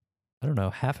 I don't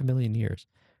know, 500,000 years.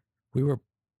 We were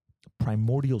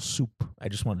Primordial soup. I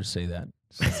just wanted to say that.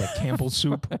 So it's like Campbell's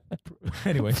soup.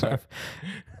 Anyway, sorry.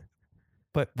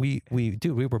 But we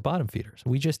were bottom feeders.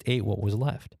 We just ate what was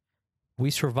left. We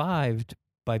survived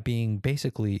by being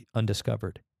basically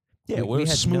undiscovered. Yeah, We we're had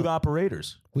smooth no-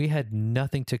 operators. We had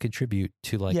nothing to contribute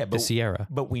to like Yeah, the but- Sierra.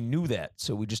 But we knew that,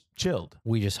 so we just chilled.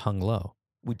 We just hung low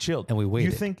We chilled. and we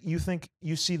waited. You think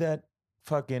you see that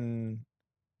fucking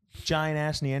giant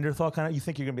ass Neanderthal kind of? You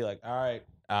think you're gonna be like, all right,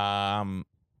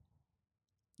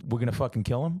 we're gonna fucking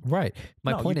kill him? Right.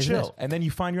 My No, point you is chill, this. and then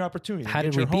you find your opportunity. How You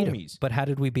did get we your beat homies. him? But how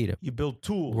did we beat him? You build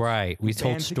tools. Right. We You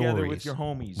told band together stories. with your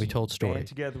homies. We told You stories. band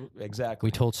together. Exactly.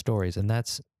 We told stories. And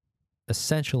that's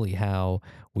essentially how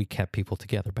we kept people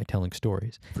together, by telling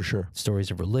stories. for sure. Stories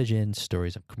of religion,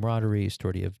 stories of camaraderie,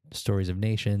 stories of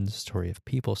nations, story of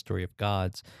people, story of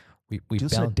gods. We Do you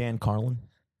listen to bound, Dan Carlin?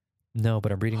 no,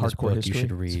 but I'm reading this Hardcore book. History? You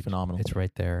should It's read. phenomenal. It's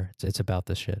right there. It's about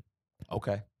this shit.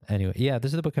 Okay. Anyway, yeah,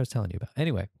 this is the book I was telling you about.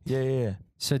 Anyway, Yeah.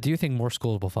 so do you think more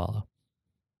schools will follow?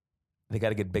 They got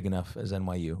to get big enough as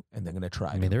NYU, and they're gonna try.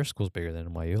 I mean, there are schools bigger than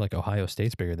NYU. Like Ohio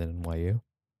State's bigger than NYU.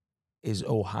 Is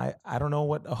Ohio? I don't know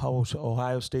what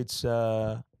Ohio State's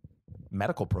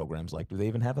medical programs like. Do they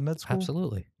even have a med school?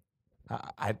 Absolutely.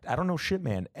 I don't know shit,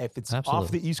 man. If it's off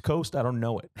Absolutely. the East Coast, I don't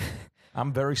know it.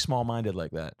 I'm very small minded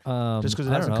like that. Just 'cause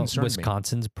it I doesn't don't know. concern me.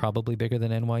 Wisconsin's probably bigger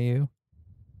than NYU.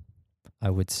 I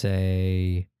would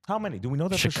say How many? Do we know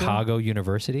that for sure? Chicago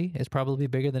University is probably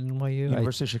bigger than NYU.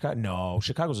 University of Chicago? No,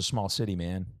 Chicago's a small city,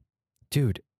 man.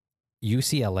 Dude,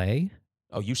 UCLA,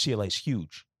 Oh, UCLA's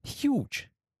huge. huge.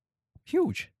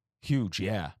 Huge,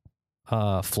 yeah.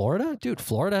 Florida, dude,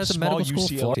 Florida has a Small medical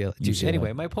school. UCLA. Florida, dude, UCLA.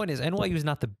 anyway, my point is NYU is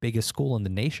not the biggest school in the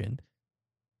nation.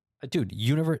 Dude,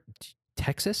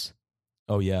 Texas,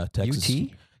 Oh yeah, Texas.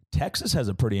 UT. Texas has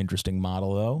a pretty interesting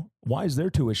model though. Why is their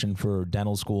tuition for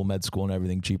dental school, med school, and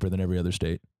everything cheaper than every other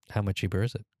state? How much cheaper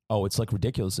is it? Oh, it's like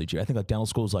ridiculously cheap. I think like dental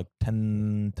school is like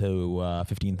 10 to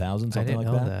 15,000, I something didn't like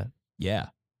know that. that. Yeah,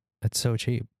 That's so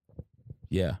cheap.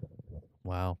 yeah,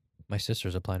 Wow. My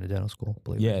sister's applying to dental school.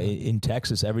 Believe yeah. it or not. In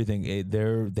Texas, everything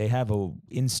they have a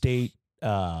in-state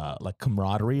like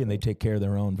camaraderie, and they take care of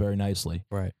their own very nicely.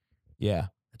 Right. Yeah,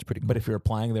 That's pretty cool. but if you're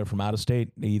applying there from out of state,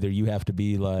 either you have to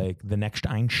be like the next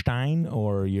Einstein,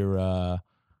 or you're a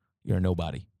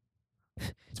nobody.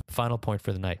 Final point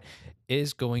for the night.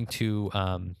 Is going to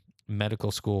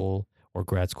medical school or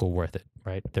grad school worth it,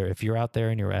 right? If you're out there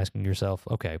and you're asking yourself,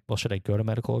 okay, well, should I go to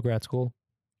medical or grad school?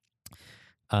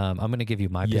 I'm going to give you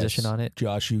my position Yes. on it.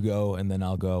 Josh, you go, and then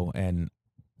I'll go, and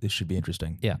this should be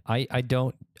interesting. Yeah, I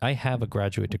have a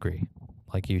graduate degree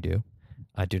like you do.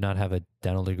 I do not have a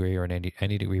dental degree or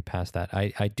any degree past that.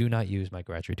 I do not use my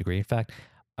graduate degree. In fact,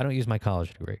 I don't use my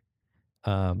college degree.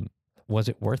 Was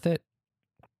it worth it?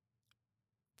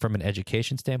 From an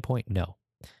education standpoint, no.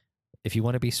 If you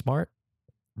want to be smart,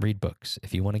 read books.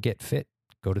 If you want to get fit,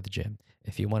 go to the gym.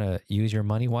 If you want to use your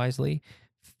money wisely,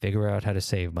 figure out how to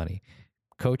save money.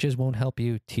 Coaches won't help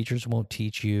you. Teachers won't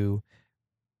teach you.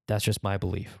 That's just my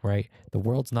belief, right? The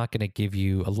world's not going to give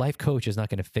you a life coach is not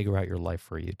going to figure out your life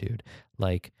for you, dude.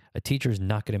 Like a teacher's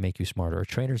not going to make you smarter. A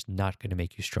trainer's not going to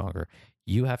make you stronger.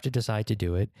 You have to decide to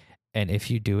do it. And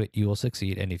if you do it, you will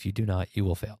succeed. And if you do not, you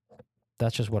will fail.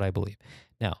 That's just what I believe.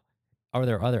 Now, are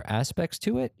there other aspects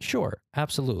to it? Sure,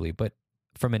 absolutely. But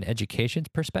from an education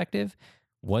perspective,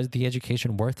 was the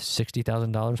education worth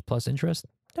 $60,000 plus interest?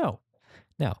 No.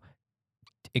 Now,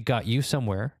 it got you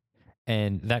somewhere,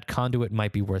 and that conduit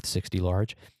might be worth 60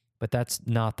 large, but that's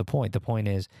not the point. The point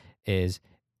is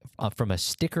from a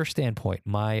sticker standpoint,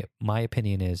 my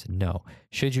opinion is no.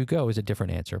 Should you go is a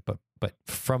different answer, but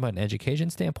from an education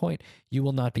standpoint, you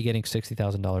will not be getting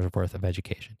 $60,000 worth of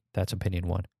education. That's opinion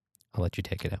one. I'll let you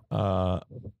take it out.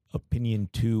 Opinion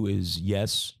two is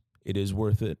yes, it is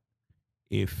worth it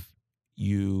if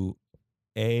you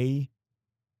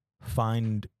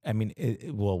find. I mean,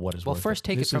 what is Well, worth first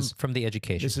it? take it from the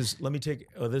education. This is. Let me take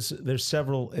this. There's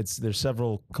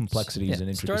several complexities and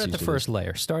intricacies. Start at the first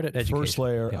layer. Start at education. First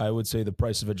layer, Yeah. I would say the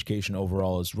price of education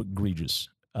overall is egregious.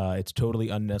 It's totally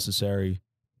unnecessary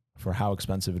for how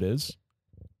expensive it is,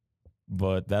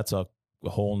 but that's a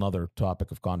whole nother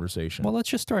topic of conversation. Well, let's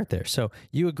just start there. So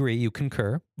you agree, you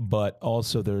concur. But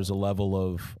also there's a level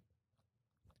of,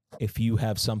 if you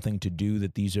have something to do,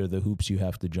 that these are the hoops you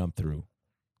have to jump through.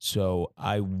 So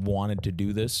I wanted to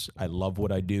do this. I love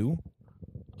what I do.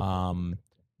 And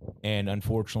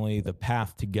unfortunately, the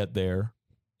path to get there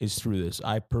is through this.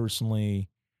 I personally,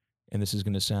 and this is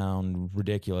going to sound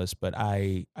ridiculous, but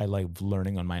I like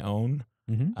learning on my own.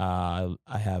 Mm-hmm.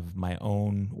 I have my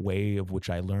own way of which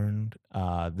I learned.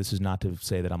 This is not to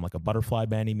say that I'm like a butterfly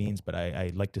by any means, but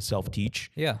I like to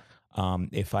self-teach. Yeah.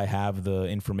 If I have the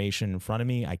information in front of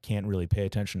me, I can't really pay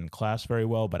attention in class very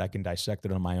well, but I can dissect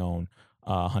it on my own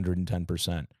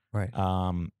 110%.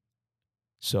 Right.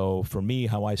 So for me,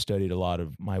 how I studied a lot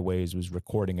of my ways was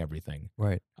recording everything.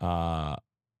 Right.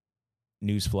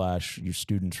 Newsflash, your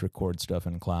students record stuff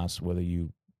in class, whether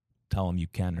you tell them you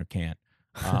can or can't.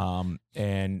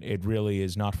 And it really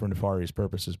is not for nefarious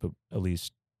purposes, but at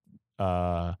least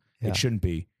it shouldn't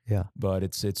be. Yeah. But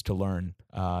it's to learn.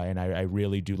 And I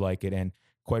really do like it. And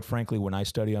quite frankly, when I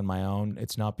study on my own,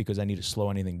 it's not because I need to slow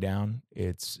anything down.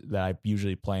 It's that I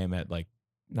usually play them at, like,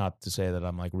 not to say that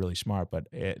I'm like really smart, but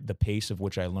the pace of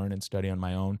which I learn and study on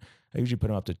my own, I usually put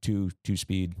them up to two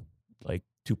speed, like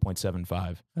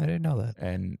 2.75. I didn't know that.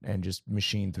 And just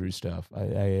machine through stuff.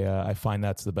 I find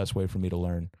that's the best way for me to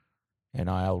learn. And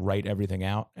I'll write everything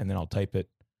out and then I'll type it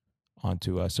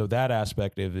onto. So that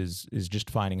aspect is just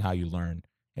finding how you learn.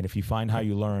 And if you find how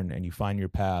you learn and you find your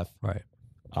path, Right.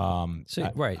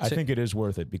 I think it is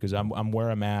worth it because I'm where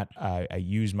I'm at. I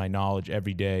use my knowledge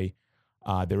every day.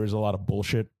 There is a lot of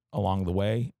bullshit along the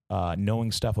way.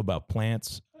 Knowing stuff about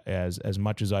plants, as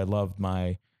much as I loved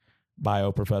my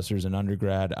bio professors in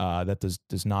undergrad, that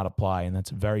does not apply, and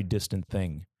that's a very distant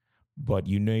thing. But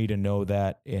you need to know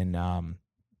that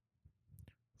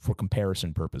for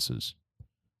comparison purposes,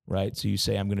 right? So you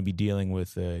say, I'm going to be dealing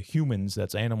with humans,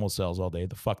 that's animal cells all day.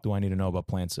 The fuck do I need to know about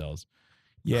plant cells?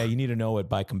 Yeah, you need to know it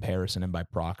by comparison and by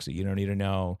proxy. You don't need to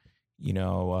know,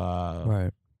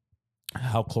 Right.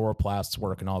 how chloroplasts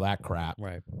work and all that crap.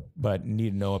 Right. But you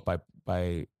need to know it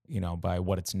by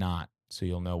what it's not, so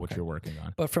you'll know what Okay. you're working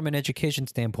on. But from an education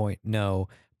standpoint, no.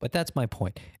 But that's my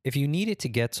point. If you need it to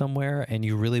get somewhere and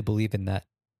you really believe in that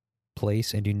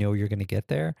place and you know you're going to get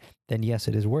there, then yes,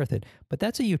 it is worth it. But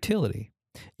that's a utility.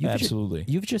 Absolutely.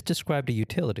 You've just described a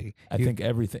utility. I think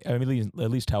everything, I mean,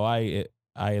 at least how I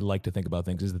like to think about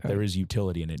things is that there is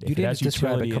utility in it. You didn't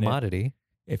describe a commodity.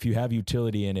 If you have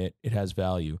utility in it, it has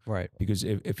value. Right. Because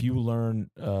if you learn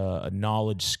a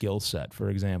knowledge skill set, for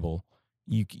example,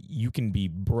 you can be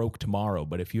broke tomorrow,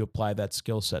 but if you apply that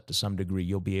skill set to some degree,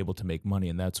 you'll be able to make money,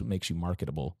 and that's what makes you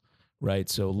marketable, right?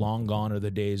 So long gone are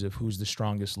the days of who's the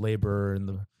strongest laborer in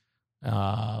the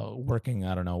working,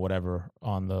 I don't know, whatever,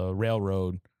 on the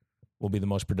railroad will be the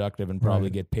most productive and probably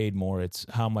Right. get paid more. It's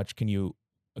how much can you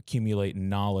accumulate in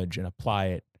knowledge and apply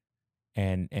it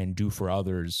and do for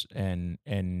others and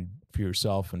for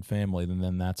yourself and family,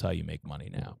 then that's how you make money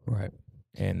now. Right.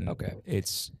 And Okay.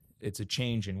 it's a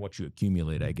change in what you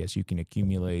accumulate. I guess you can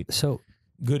accumulate So,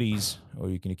 goodies or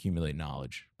you can accumulate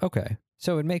knowledge. okay.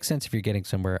 So it makes sense if you're getting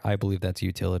somewhere. I believe that's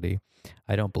utility.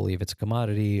 I don't believe it's a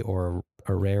commodity or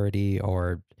a rarity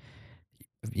or,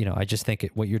 I just think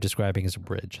what you're describing is a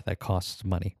bridge that costs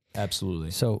money.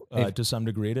 Absolutely. So To some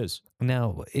degree it is.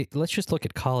 now let's just look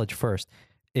at college first.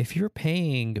 If you're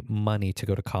paying money to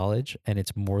go to college and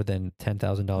it's more than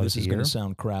 $10,000 This a is year, going to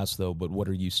sound crass though, but what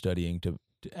are you studying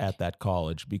at that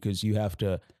college? Because you have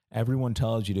to, everyone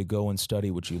tells you to go and study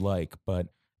what you like, but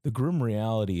the grim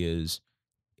reality is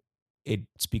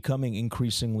it's becoming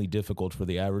increasingly difficult for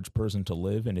the average person to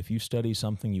live. And if you study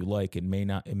something you like, it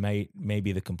may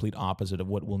be the complete opposite of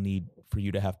what we'll need for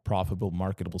you to have profitable,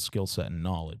 marketable skill set and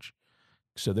knowledge.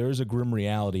 So there is a grim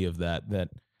reality of that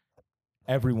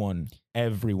everyone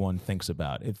thinks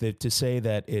about. To say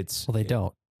that it's Well, they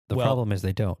don't. The problem is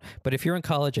they don't. But if you're in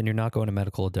college and you're not going to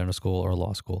medical or dental school or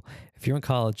law school, if you're in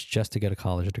college just to get a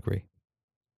college degree,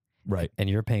 right, and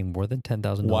you're paying more than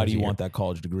 $10,000, why do you want that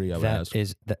college degree? I would ask.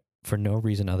 That for no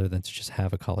reason other than to just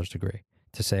have a college degree.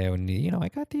 To say, I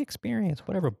got the experience,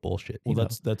 whatever bullshit. Well,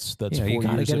 that's 4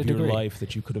 years of your life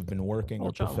that you could have been working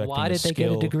or perfecting. Why did they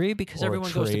get a degree? Because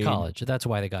everyone goes to college. That's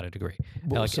why they got a degree.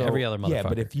 Well, like every other motherfucker. Yeah,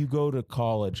 but if you go to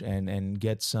college and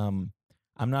get some,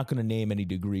 I'm not going to name any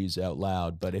degrees out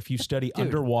loud, but if you study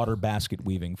underwater basket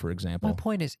weaving, for example. My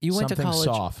point is, you went to college.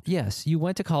 Soft. Yes, you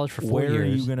went to college for 4 years. Where are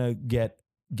you going to get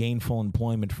gainful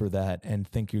employment for that and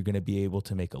think you're going to be able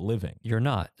to make a living? You're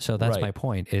not. So that's my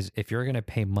point is if you're going to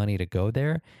pay money to go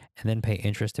there and then pay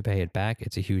interest to pay it back,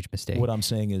 it's a huge mistake. What I'm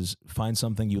saying is find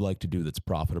something you like to do that's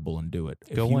profitable and do it.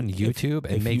 Go on YouTube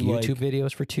and make YouTube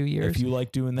videos for 2 years. If you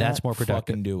like doing that, that's more productive.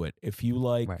 Fucking do it. If you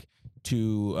like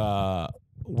to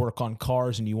work on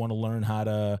cars and you want to learn how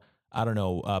to, I don't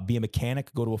know, be a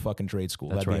mechanic, go to a fucking trade school.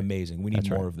 That'd be amazing. We need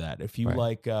more of that. If you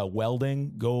like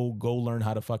welding, go learn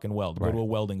how to fucking weld. Go to a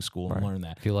welding school and learn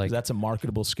that. If you like, that's a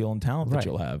marketable skill and talent that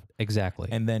you'll have. Exactly.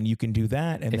 And then you can do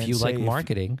that. And if you like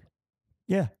marketing.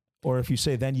 Or if you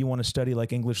say then you want to study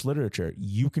like English literature,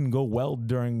 you can go weld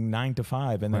during 9 to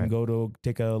 5 and then go to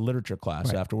take a literature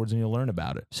class afterwards and you'll learn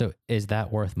about it. So is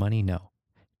that worth money? No.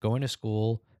 Going to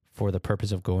school for the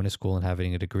purpose of going to school and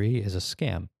having a degree is a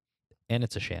scam. And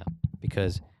it's a sham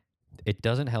because it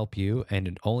doesn't help you and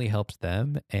it only helps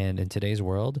them. And in today's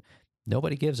world,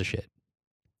 nobody gives a shit.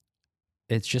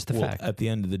 It's just the fact. At the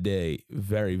end of the day,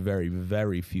 very, very,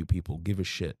 very few people give a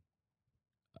shit.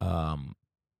 And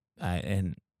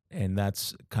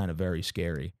that's kind of very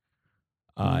scary.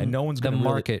 And no one's going to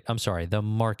market. I'm sorry. The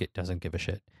market doesn't give a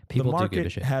shit. People do give a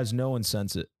shit. The market has no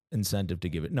incentive to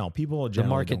give it. No, people generally the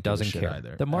market don't doesn't give a care shit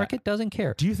either. The market doesn't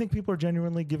care. Do you think people are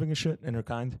genuinely giving a shit and are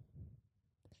kind?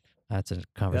 That's a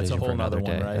conversation. That's a whole other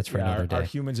day. Right? That's for another day. Are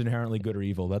humans inherently good or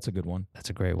evil? That's a good one. That's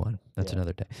a great one. That's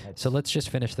another day. So let's just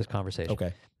finish this conversation.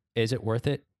 Okay. Is it worth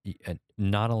it?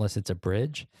 Not unless it's a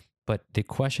bridge. But the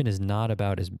question is not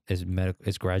about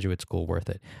is graduate school worth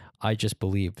it? I just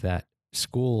believe that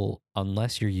school,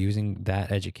 unless you're using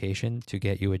that education to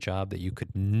get you a job that you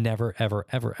could never, ever,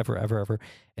 ever, ever, ever, ever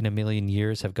in a million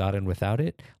years have gotten without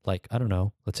it. Like, I don't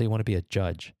know. Let's say you want to be a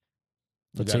judge.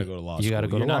 You got to go to law school. You got to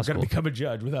go to law school. You're not going to become a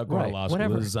judge without going to law school.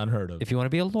 Whatever. This is unheard of. If you want to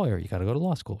be a lawyer, you got to go to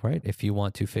law school, right? If you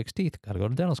want to fix teeth, got to go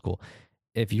to dental school.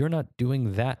 If you're not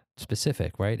doing that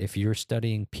specific, right? If you're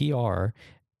studying PR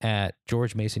at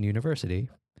George Mason University,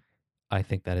 I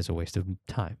think that is a waste of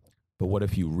time. But what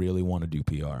if you really want to do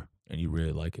PR and you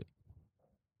really like it?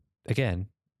 Again,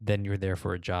 then you're there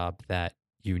for a job that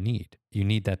you need. You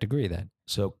need that degree then.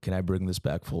 So can I bring this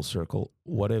back full circle?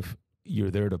 What if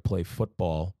you're there to play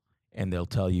football and they'll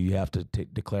tell you have to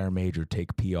declare a major,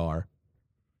 take PR?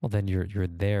 Well, then you're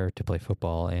there to play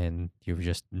football and you're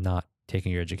just not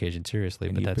taking your education seriously.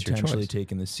 And but that's your choice. Potentially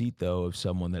taking the seat, though, of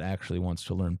someone that actually wants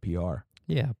to learn PR.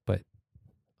 Yeah, but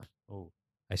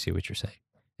I see what you're saying.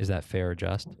 Is that fair or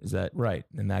just? Is that right?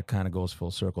 And that kind of goes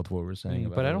full circle to what we're saying.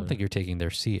 But I don't think you're taking their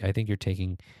seat. I think you're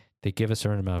taking, they give a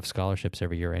certain amount of scholarships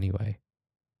every year anyway.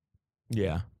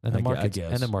 Yeah. And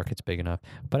the market's big enough.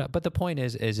 But the point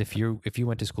is if you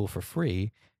went to school for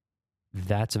free,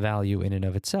 that's value in and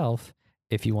of itself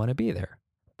if you want to be there.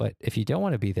 But if you don't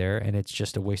want to be there and it's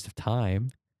just a waste of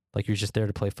time, like you're just there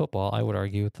to play football, I would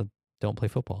argue don't play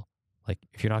football. Like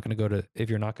if you're not going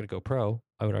to go pro,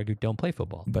 I would argue don't play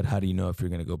football. But how do you know if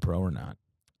you're going to go pro or not?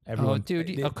 Come on.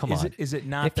 Is it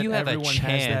not if that you have a everyone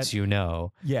chance, has that? you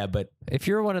know. Yeah, but if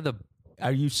you're one of the,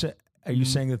 are you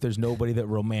saying that there's nobody that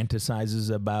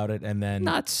romanticizes about it and then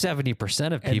not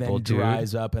 70% of people and then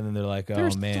dries up and then they're like, oh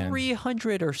there's man,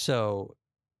 300 or so.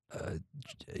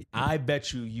 I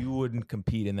bet you wouldn't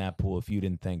compete in that pool if you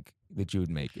didn't think that you would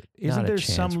make it. Isn't there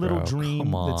chance, some little bro.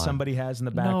 dream that somebody has in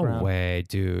the background? No way,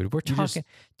 dude. We're talking.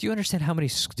 Do you understand how many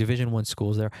Division I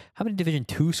schools there are? How many Division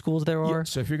II schools there are? Yeah,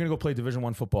 so if you're going to go play Division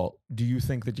I football, do you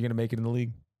think that you're going to make it in the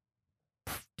league?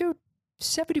 Dude,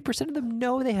 70% of them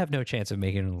know they have no chance of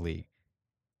making it in the league.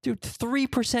 Dude,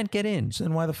 3% get in. So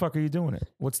then why the fuck are you doing it?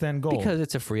 What's the end goal? Because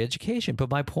it's a free education. But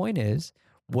my point is,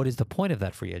 what is the point of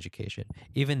that free education?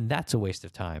 Even that's a waste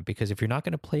of time. Because if you're not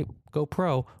going to go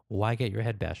pro, why get your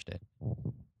head bashed in?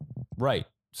 Right.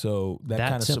 So that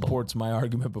kind of supports my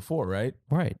argument before, right?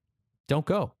 Right. Don't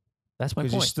go. That's my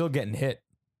point. Because you're still getting hit.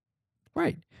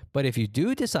 Right. But if you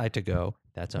do decide to go,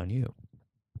 that's on you.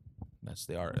 That's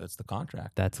the art. That's the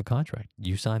contract. That's the contract.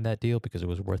 You signed that deal because it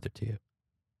was worth it to you.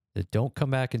 Don't come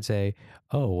back and say,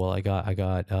 "Oh, well, I got, I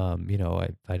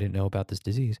didn't know about this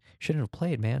disease." Shouldn't have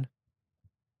played, man.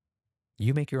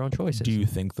 You make your own choices. Do you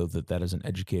think though that is an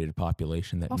educated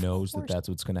population that Of knows course. that that's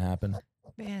what's going to happen?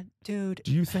 Man, dude.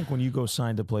 Do you think when you go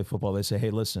sign to play football, they say, "Hey,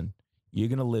 listen, you're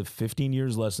going to live 15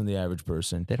 years less than the average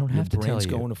person. They don't have to Your tell brain's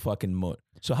you. going to fucking mutt."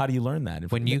 So how do you learn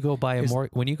that? When you go buy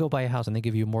a house and they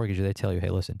give you a mortgage, they tell you,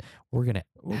 "Hey, listen, we're gonna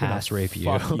ass rape you,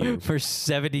 fuck you. for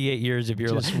 78 years of your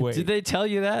Just life." wait. Did they tell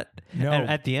you that? No, And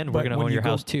at the end, we're but gonna when own you your go-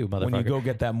 house too, motherfucker. When you go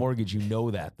get that mortgage, you know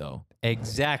that though.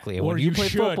 Exactly. Or When you play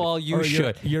should. football, you Or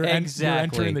should. You're exactly.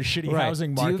 entering the shitty Right.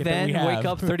 housing Do you market that then we have. wake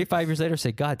up 35 years later and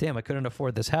say, "God damn, I couldn't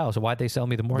afford this house. Why'd they sell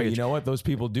me the But mortgage?" you know what? Those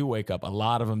people do wake up. A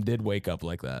lot of them did wake up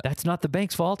like that. That's not the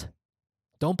bank's fault.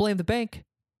 Don't blame the bank.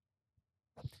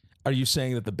 Are you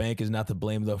saying that the bank is not to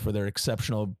blame though for their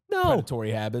exceptional No.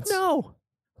 predatory habits? No.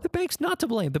 The bank's not to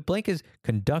blame. The bank is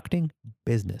conducting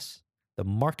business. The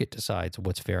market decides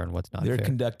what's fair and what's not They're fair.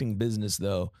 conducting business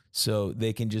though, so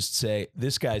they can just say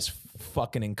this guy's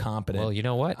fucking incompetent. Well, you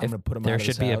know what? I'm gonna put him there out of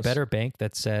should his be a house. better bank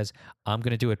that says, "I'm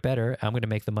going to do it better. I'm going to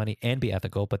make the money and be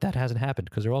ethical." But that hasn't happened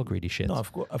because they're all greedy shits.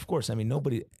 No, of course. I mean,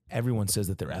 everyone says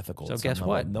that they're ethical. So at some guess level.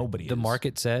 what? Nobody. The is.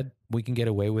 market said we can get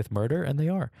away with murder, and they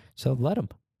are. So let them.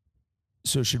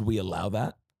 So should we allow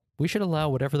that? We should allow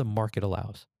whatever the market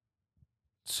allows.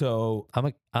 So I'm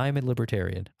a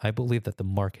libertarian. I believe that the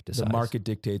market decides. the market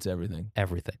dictates everything.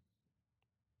 Everything.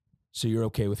 So you're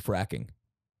okay with fracking?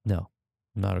 No,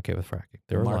 I'm not okay with fracking.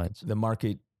 There are lines. The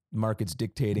market's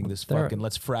dictating this There are- fucking.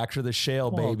 Let's fracture the shale,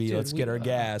 Well, baby. dude, Let's get our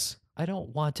gas. I don't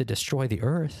want to destroy the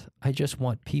earth. I just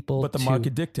want people But the to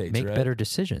market dictates, make right? better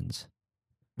decisions.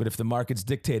 But if the market's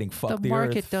dictating, fuck The the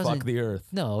market earth. doesn't- Fuck the earth.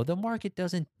 No, the market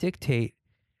doesn't dictate.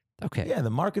 Okay. Yeah, the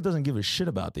market doesn't give a shit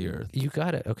about the earth. You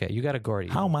gotta guard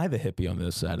How am I the hippie on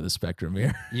this side of the spectrum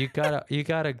here? you gotta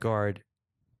guard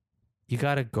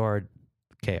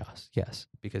chaos. Yes.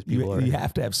 Because people are You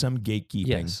have to have some gatekeeping.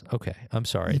 Yes. Okay. I'm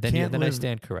sorry. You Then can't then I live-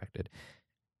 stand corrected.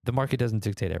 The market doesn't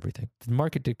dictate everything. The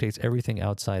market dictates everything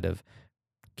outside of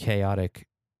chaotic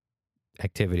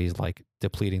activities like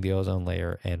depleting the ozone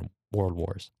layer and world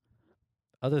wars.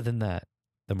 Other than that,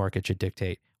 the market should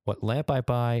dictate what lamp I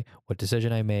buy, what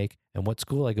decision I make, and what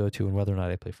school I go to, and whether or not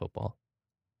I play football.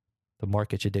 The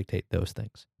market should dictate those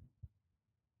things.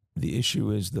 The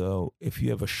issue is, though, if you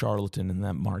have a charlatan in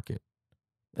that market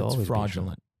There'll that's always be a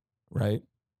fraudulent, right?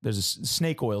 There's a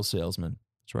snake oil salesman.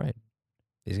 That's right.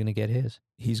 He's going to get his.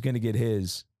 He's going to get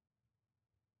his.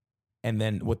 And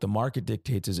then what the market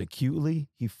dictates is acutely,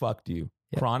 he fucked you.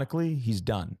 Yep. Chronically, he's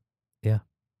done. Yeah.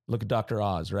 Look at Dr.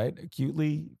 Oz, right?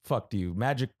 Acutely, fucked you.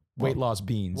 Magic weight Well- loss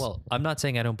beans. Well, I'm not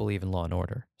saying I don't believe in law and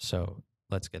order. So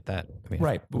let's get that. I mean,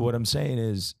 right. But what I'm saying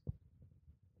is,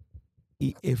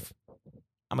 if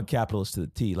I'm a capitalist to the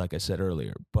T, like I said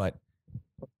earlier, but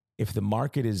if the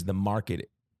market is the market,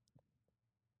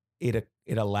 it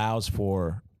allows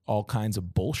for all kinds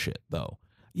of bullshit, though.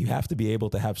 You have to be able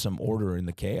to have some order in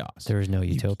the chaos. there is no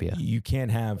You- utopia. You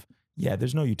can't have,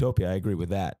 there's no utopia. I agree with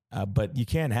that. But you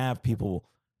can't have people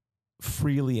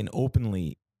freely and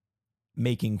openly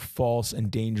making false and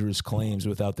dangerous claims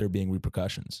without there being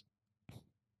repercussions.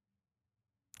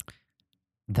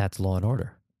 That's law and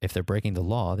order. If they're breaking the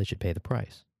law, they should pay the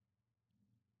price.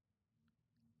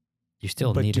 You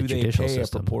still But need do a they judicial pay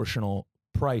system. a proportional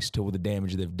price to the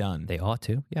damage they've done? They ought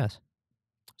to, yes.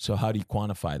 So how do you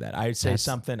quantify that? I say That's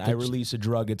something, I the- release a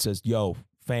drug, it says, yo,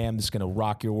 fam, this is going to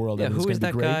rock your world. Yeah, Everything's who is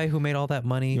gonna that be great. guy who made all that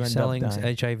money You end up selling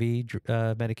dying.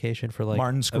 HIV medication for like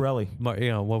Martin Scarelli.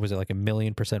 what was it, like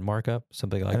 1,000,000% markup,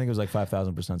 something I like think it was like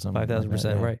 5,000%, something. 5,000%, like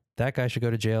that, yeah. right? That guy should go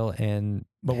to jail and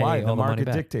But pay why? all The money market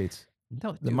back. dictates.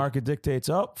 No, The dude, market dictates,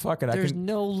 oh, fuck it. there's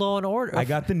no law and order. I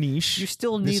got the niche. You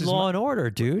still This need is law my- and order,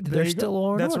 dude. There There's you go. still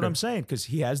law and That's order. what I'm saying, because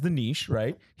he has the niche,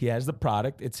 right? He has the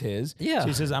product. It's his. Yeah. So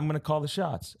he says, I'm going to call the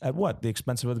shots. At what? The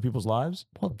expense of other people's lives?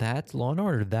 Well, that's law and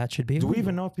order. That should be Do we illegal.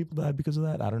 even know if people died because of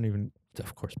that? I don't even.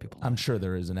 Of course, people. I'm sure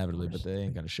there is inevitably, but they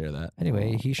ain't going to share that.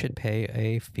 Anyway, he should pay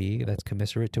a fee that's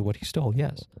commensurate to what he stole.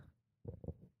 Yes.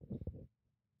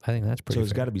 I think that's pretty So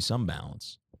there's fair. got to be some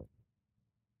balance.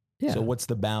 Yeah. So what's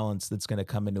the balance that's going to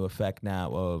come into effect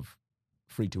now of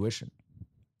free tuition,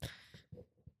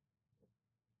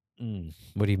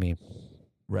 What do you mean?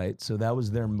 right? So that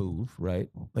was their move, right?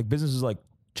 Like businesses like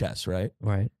chess, right?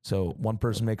 Right. So one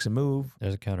person makes a move,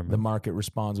 There's a counter the move. market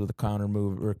responds with a counter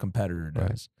move or a competitor Right.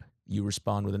 does. You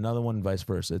respond with another one, and vice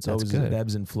versa. It's That's always good. it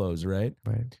ebbs and flows, right?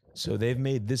 Right. So they've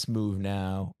made this move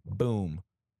now. Boom.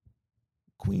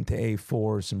 Queen to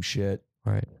A4, some shit.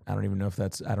 Right. I don't even know if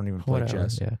that's. I don't even play Whatever.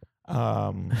 chess. Yeah.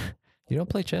 Um, You don't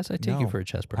play chess? I take you No. for a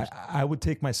chess person. I would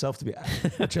take myself to be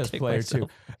a chess Take player too,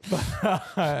 myself.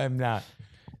 but I'm not.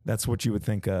 That's what you would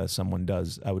think someone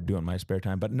does. I would do in my spare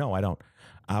time, but no, I don't.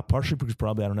 Partially because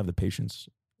probably I don't have the patience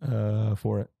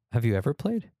for it. Have you ever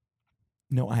played?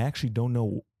 No, I actually don't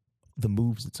know the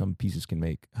moves that some pieces can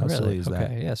make. How Really? silly is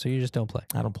that? Okay. Yeah. So you just don't play.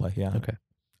 I don't play. Yeah. Okay.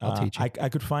 I'll teach you. I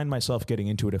could find myself getting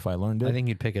into it if I learned it. I think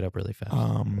you'd pick it up really fast.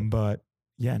 But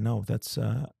yeah, no, that's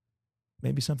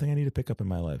maybe something I need to pick up in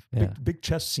my life. Yeah. Big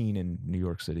chess scene in New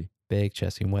York City. Big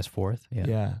chess in West Fourth.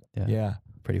 Yeah. Yeah.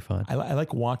 Pretty fun. I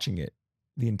like watching it.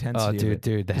 The intensity. Oh, of it.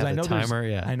 dude, they 'Cause have I the know there's- timer.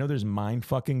 Yeah. I know there's mind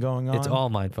fucking going on. It's all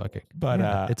mind fucking. but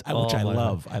yeah, it's all which I mind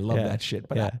love. I love Yeah. that shit.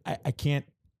 But Yeah. I can't.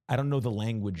 I don't know the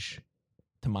language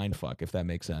to mind fuck, if that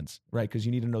makes sense, right? Because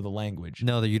you need to know the language.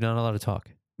 No, you're not allowed to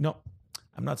talk. No,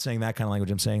 I'm not saying that kind of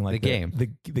language. I'm saying like The game.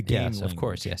 the game. Yes, of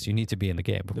course. language. Yes, you need to be in the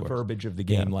game. Of The course. verbiage of the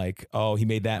Yeah. game, like, oh, he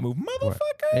made that move, motherfucker.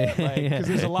 Yeah. Because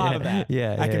there's a lot of that.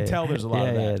 Yeah, I can yeah, tell there's a lot yeah,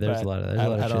 of that. yeah, there's but a lot of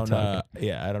I shit don't, talking.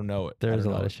 yeah, I don't know it. There's I a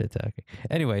don't lot know of shit talking.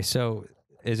 Anyway, so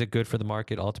is it good for the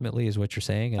market ultimately is what you're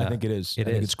saying? I think it is. it I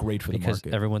think is, it's great for the because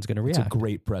market. everyone's going to It's a react.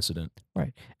 great precedent.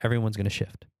 Everyone's going to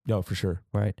shift, No, for sure.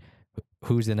 right?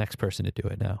 Who's the next person to do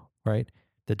it now, right?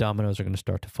 The dominoes are going to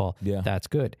start to fall. Yeah. That's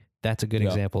good. That's a good Yeah.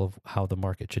 example of how the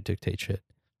market should dictate shit.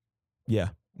 Yeah.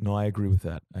 No, I agree with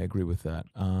that.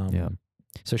 Yeah.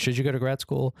 So should you go to grad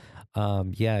school?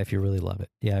 Yeah, if you really love it.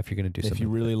 Yeah, if you're going to do If something. you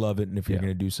really love it and if you're Yeah.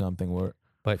 going to do something where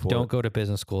But for don't it. go to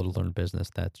business school to learn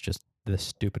business. That's just the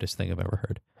stupidest thing I've ever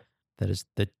heard. That is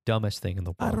the dumbest thing in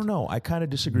the world. I don't know. I kind of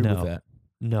disagree No. with that.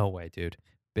 No way, dude.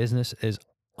 Business is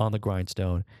on the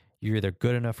grindstone. You're either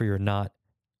good enough or you're not.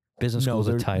 Business school is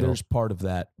a title. There's part of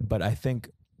that, but I think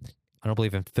I don't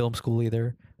believe in film school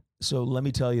either. so. Let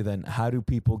me tell you then. How do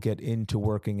people get into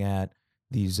working at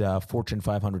these Fortune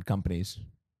 500 companies?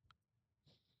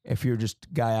 If you're just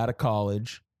a guy out of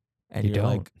college and You you're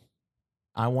don't. like,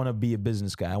 I want to be a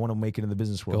business guy. I want to make it in the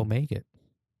business Go world. make it.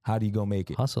 How do you go make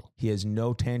it? Hustle. He has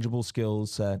no tangible skill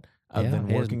set other Yeah, than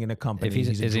he has- working in a company. If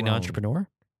is he an drone. entrepreneur?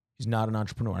 He's not an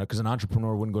entrepreneur because an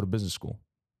entrepreneur wouldn't go to business school.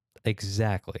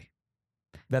 Exactly.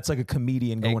 That's like a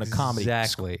comedian going to comedy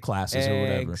Exactly. classes or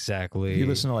whatever. Exactly. If you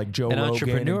listen to like Joe An Rogan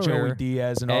and Joey entrepreneur-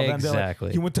 Diaz and all them, they're like,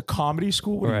 Exactly. you went to comedy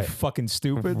school? What are you Right. fucking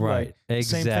stupid? Right. Like,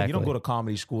 same thing. You don't Exactly. go to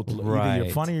comedy school to either Right. you're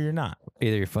funny or you're not.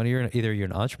 Either you're funny or either you're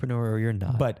an entrepreneur or you're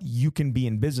not. But you can be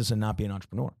in business and not be an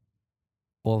entrepreneur.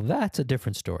 Well, that's a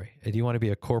different story. If you want to be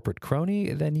a corporate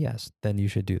crony, then yes, then you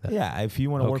should do that. Yeah, if you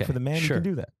want to work Okay, for the man, sure. you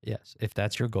can do that. Yes. If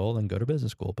that's your goal, then go to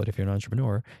business school. But if you're an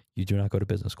entrepreneur, you do not go to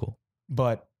business school.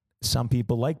 But some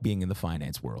people like being in the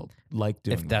finance world, like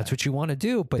doing If that's what you want to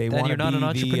do, but they then wanna you're not an be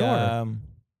entrepreneur. The,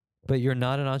 But you're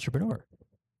not an entrepreneur.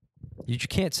 You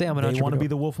can't say I'm an they entrepreneur. want to be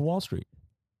the Wolf of Wall Street.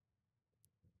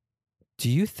 Do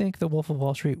you think the Wolf of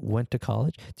Wall Street went to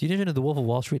college? Do you know the Wolf of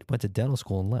Wall Street went to dental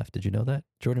school and left? Did you know that?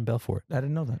 Jordan Belfort. I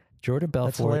didn't know that. Jordan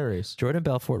That's Belfort. hilarious. Jordan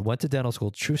Belfort went to dental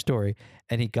school. True story.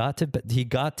 And he got to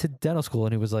dental school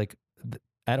and he was like,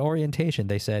 at orientation,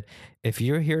 they said, if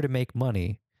you're here to make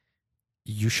money,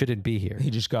 you shouldn't be here. He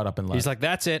just got up and left. He's like,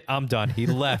 that's it. I'm done. He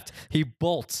left. He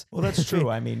bolts. well, that's true.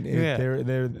 I mean, Yeah.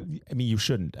 I mean, you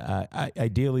shouldn't.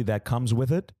 Ideally, that comes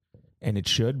with it, and it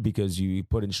should because you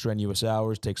put in strenuous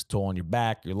hours, takes a toll on your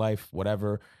back, your life,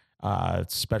 whatever.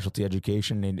 It's specialty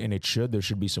education, and it should. There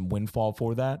should be some windfall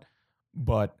for that.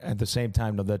 But at the same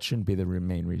time, no, that shouldn't be the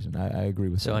main reason. I agree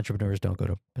with So that. entrepreneurs don't go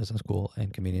to business school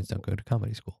and comedians don't go to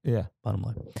comedy school. Yeah, Bottom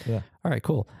line. Yeah. All right,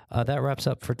 cool. That wraps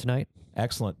up for tonight.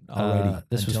 excellent. Alrighty.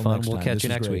 This was Until fun. next We'll time. catch This you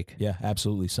was next great. week. Yeah,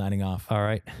 absolutely. Signing off. All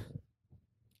right.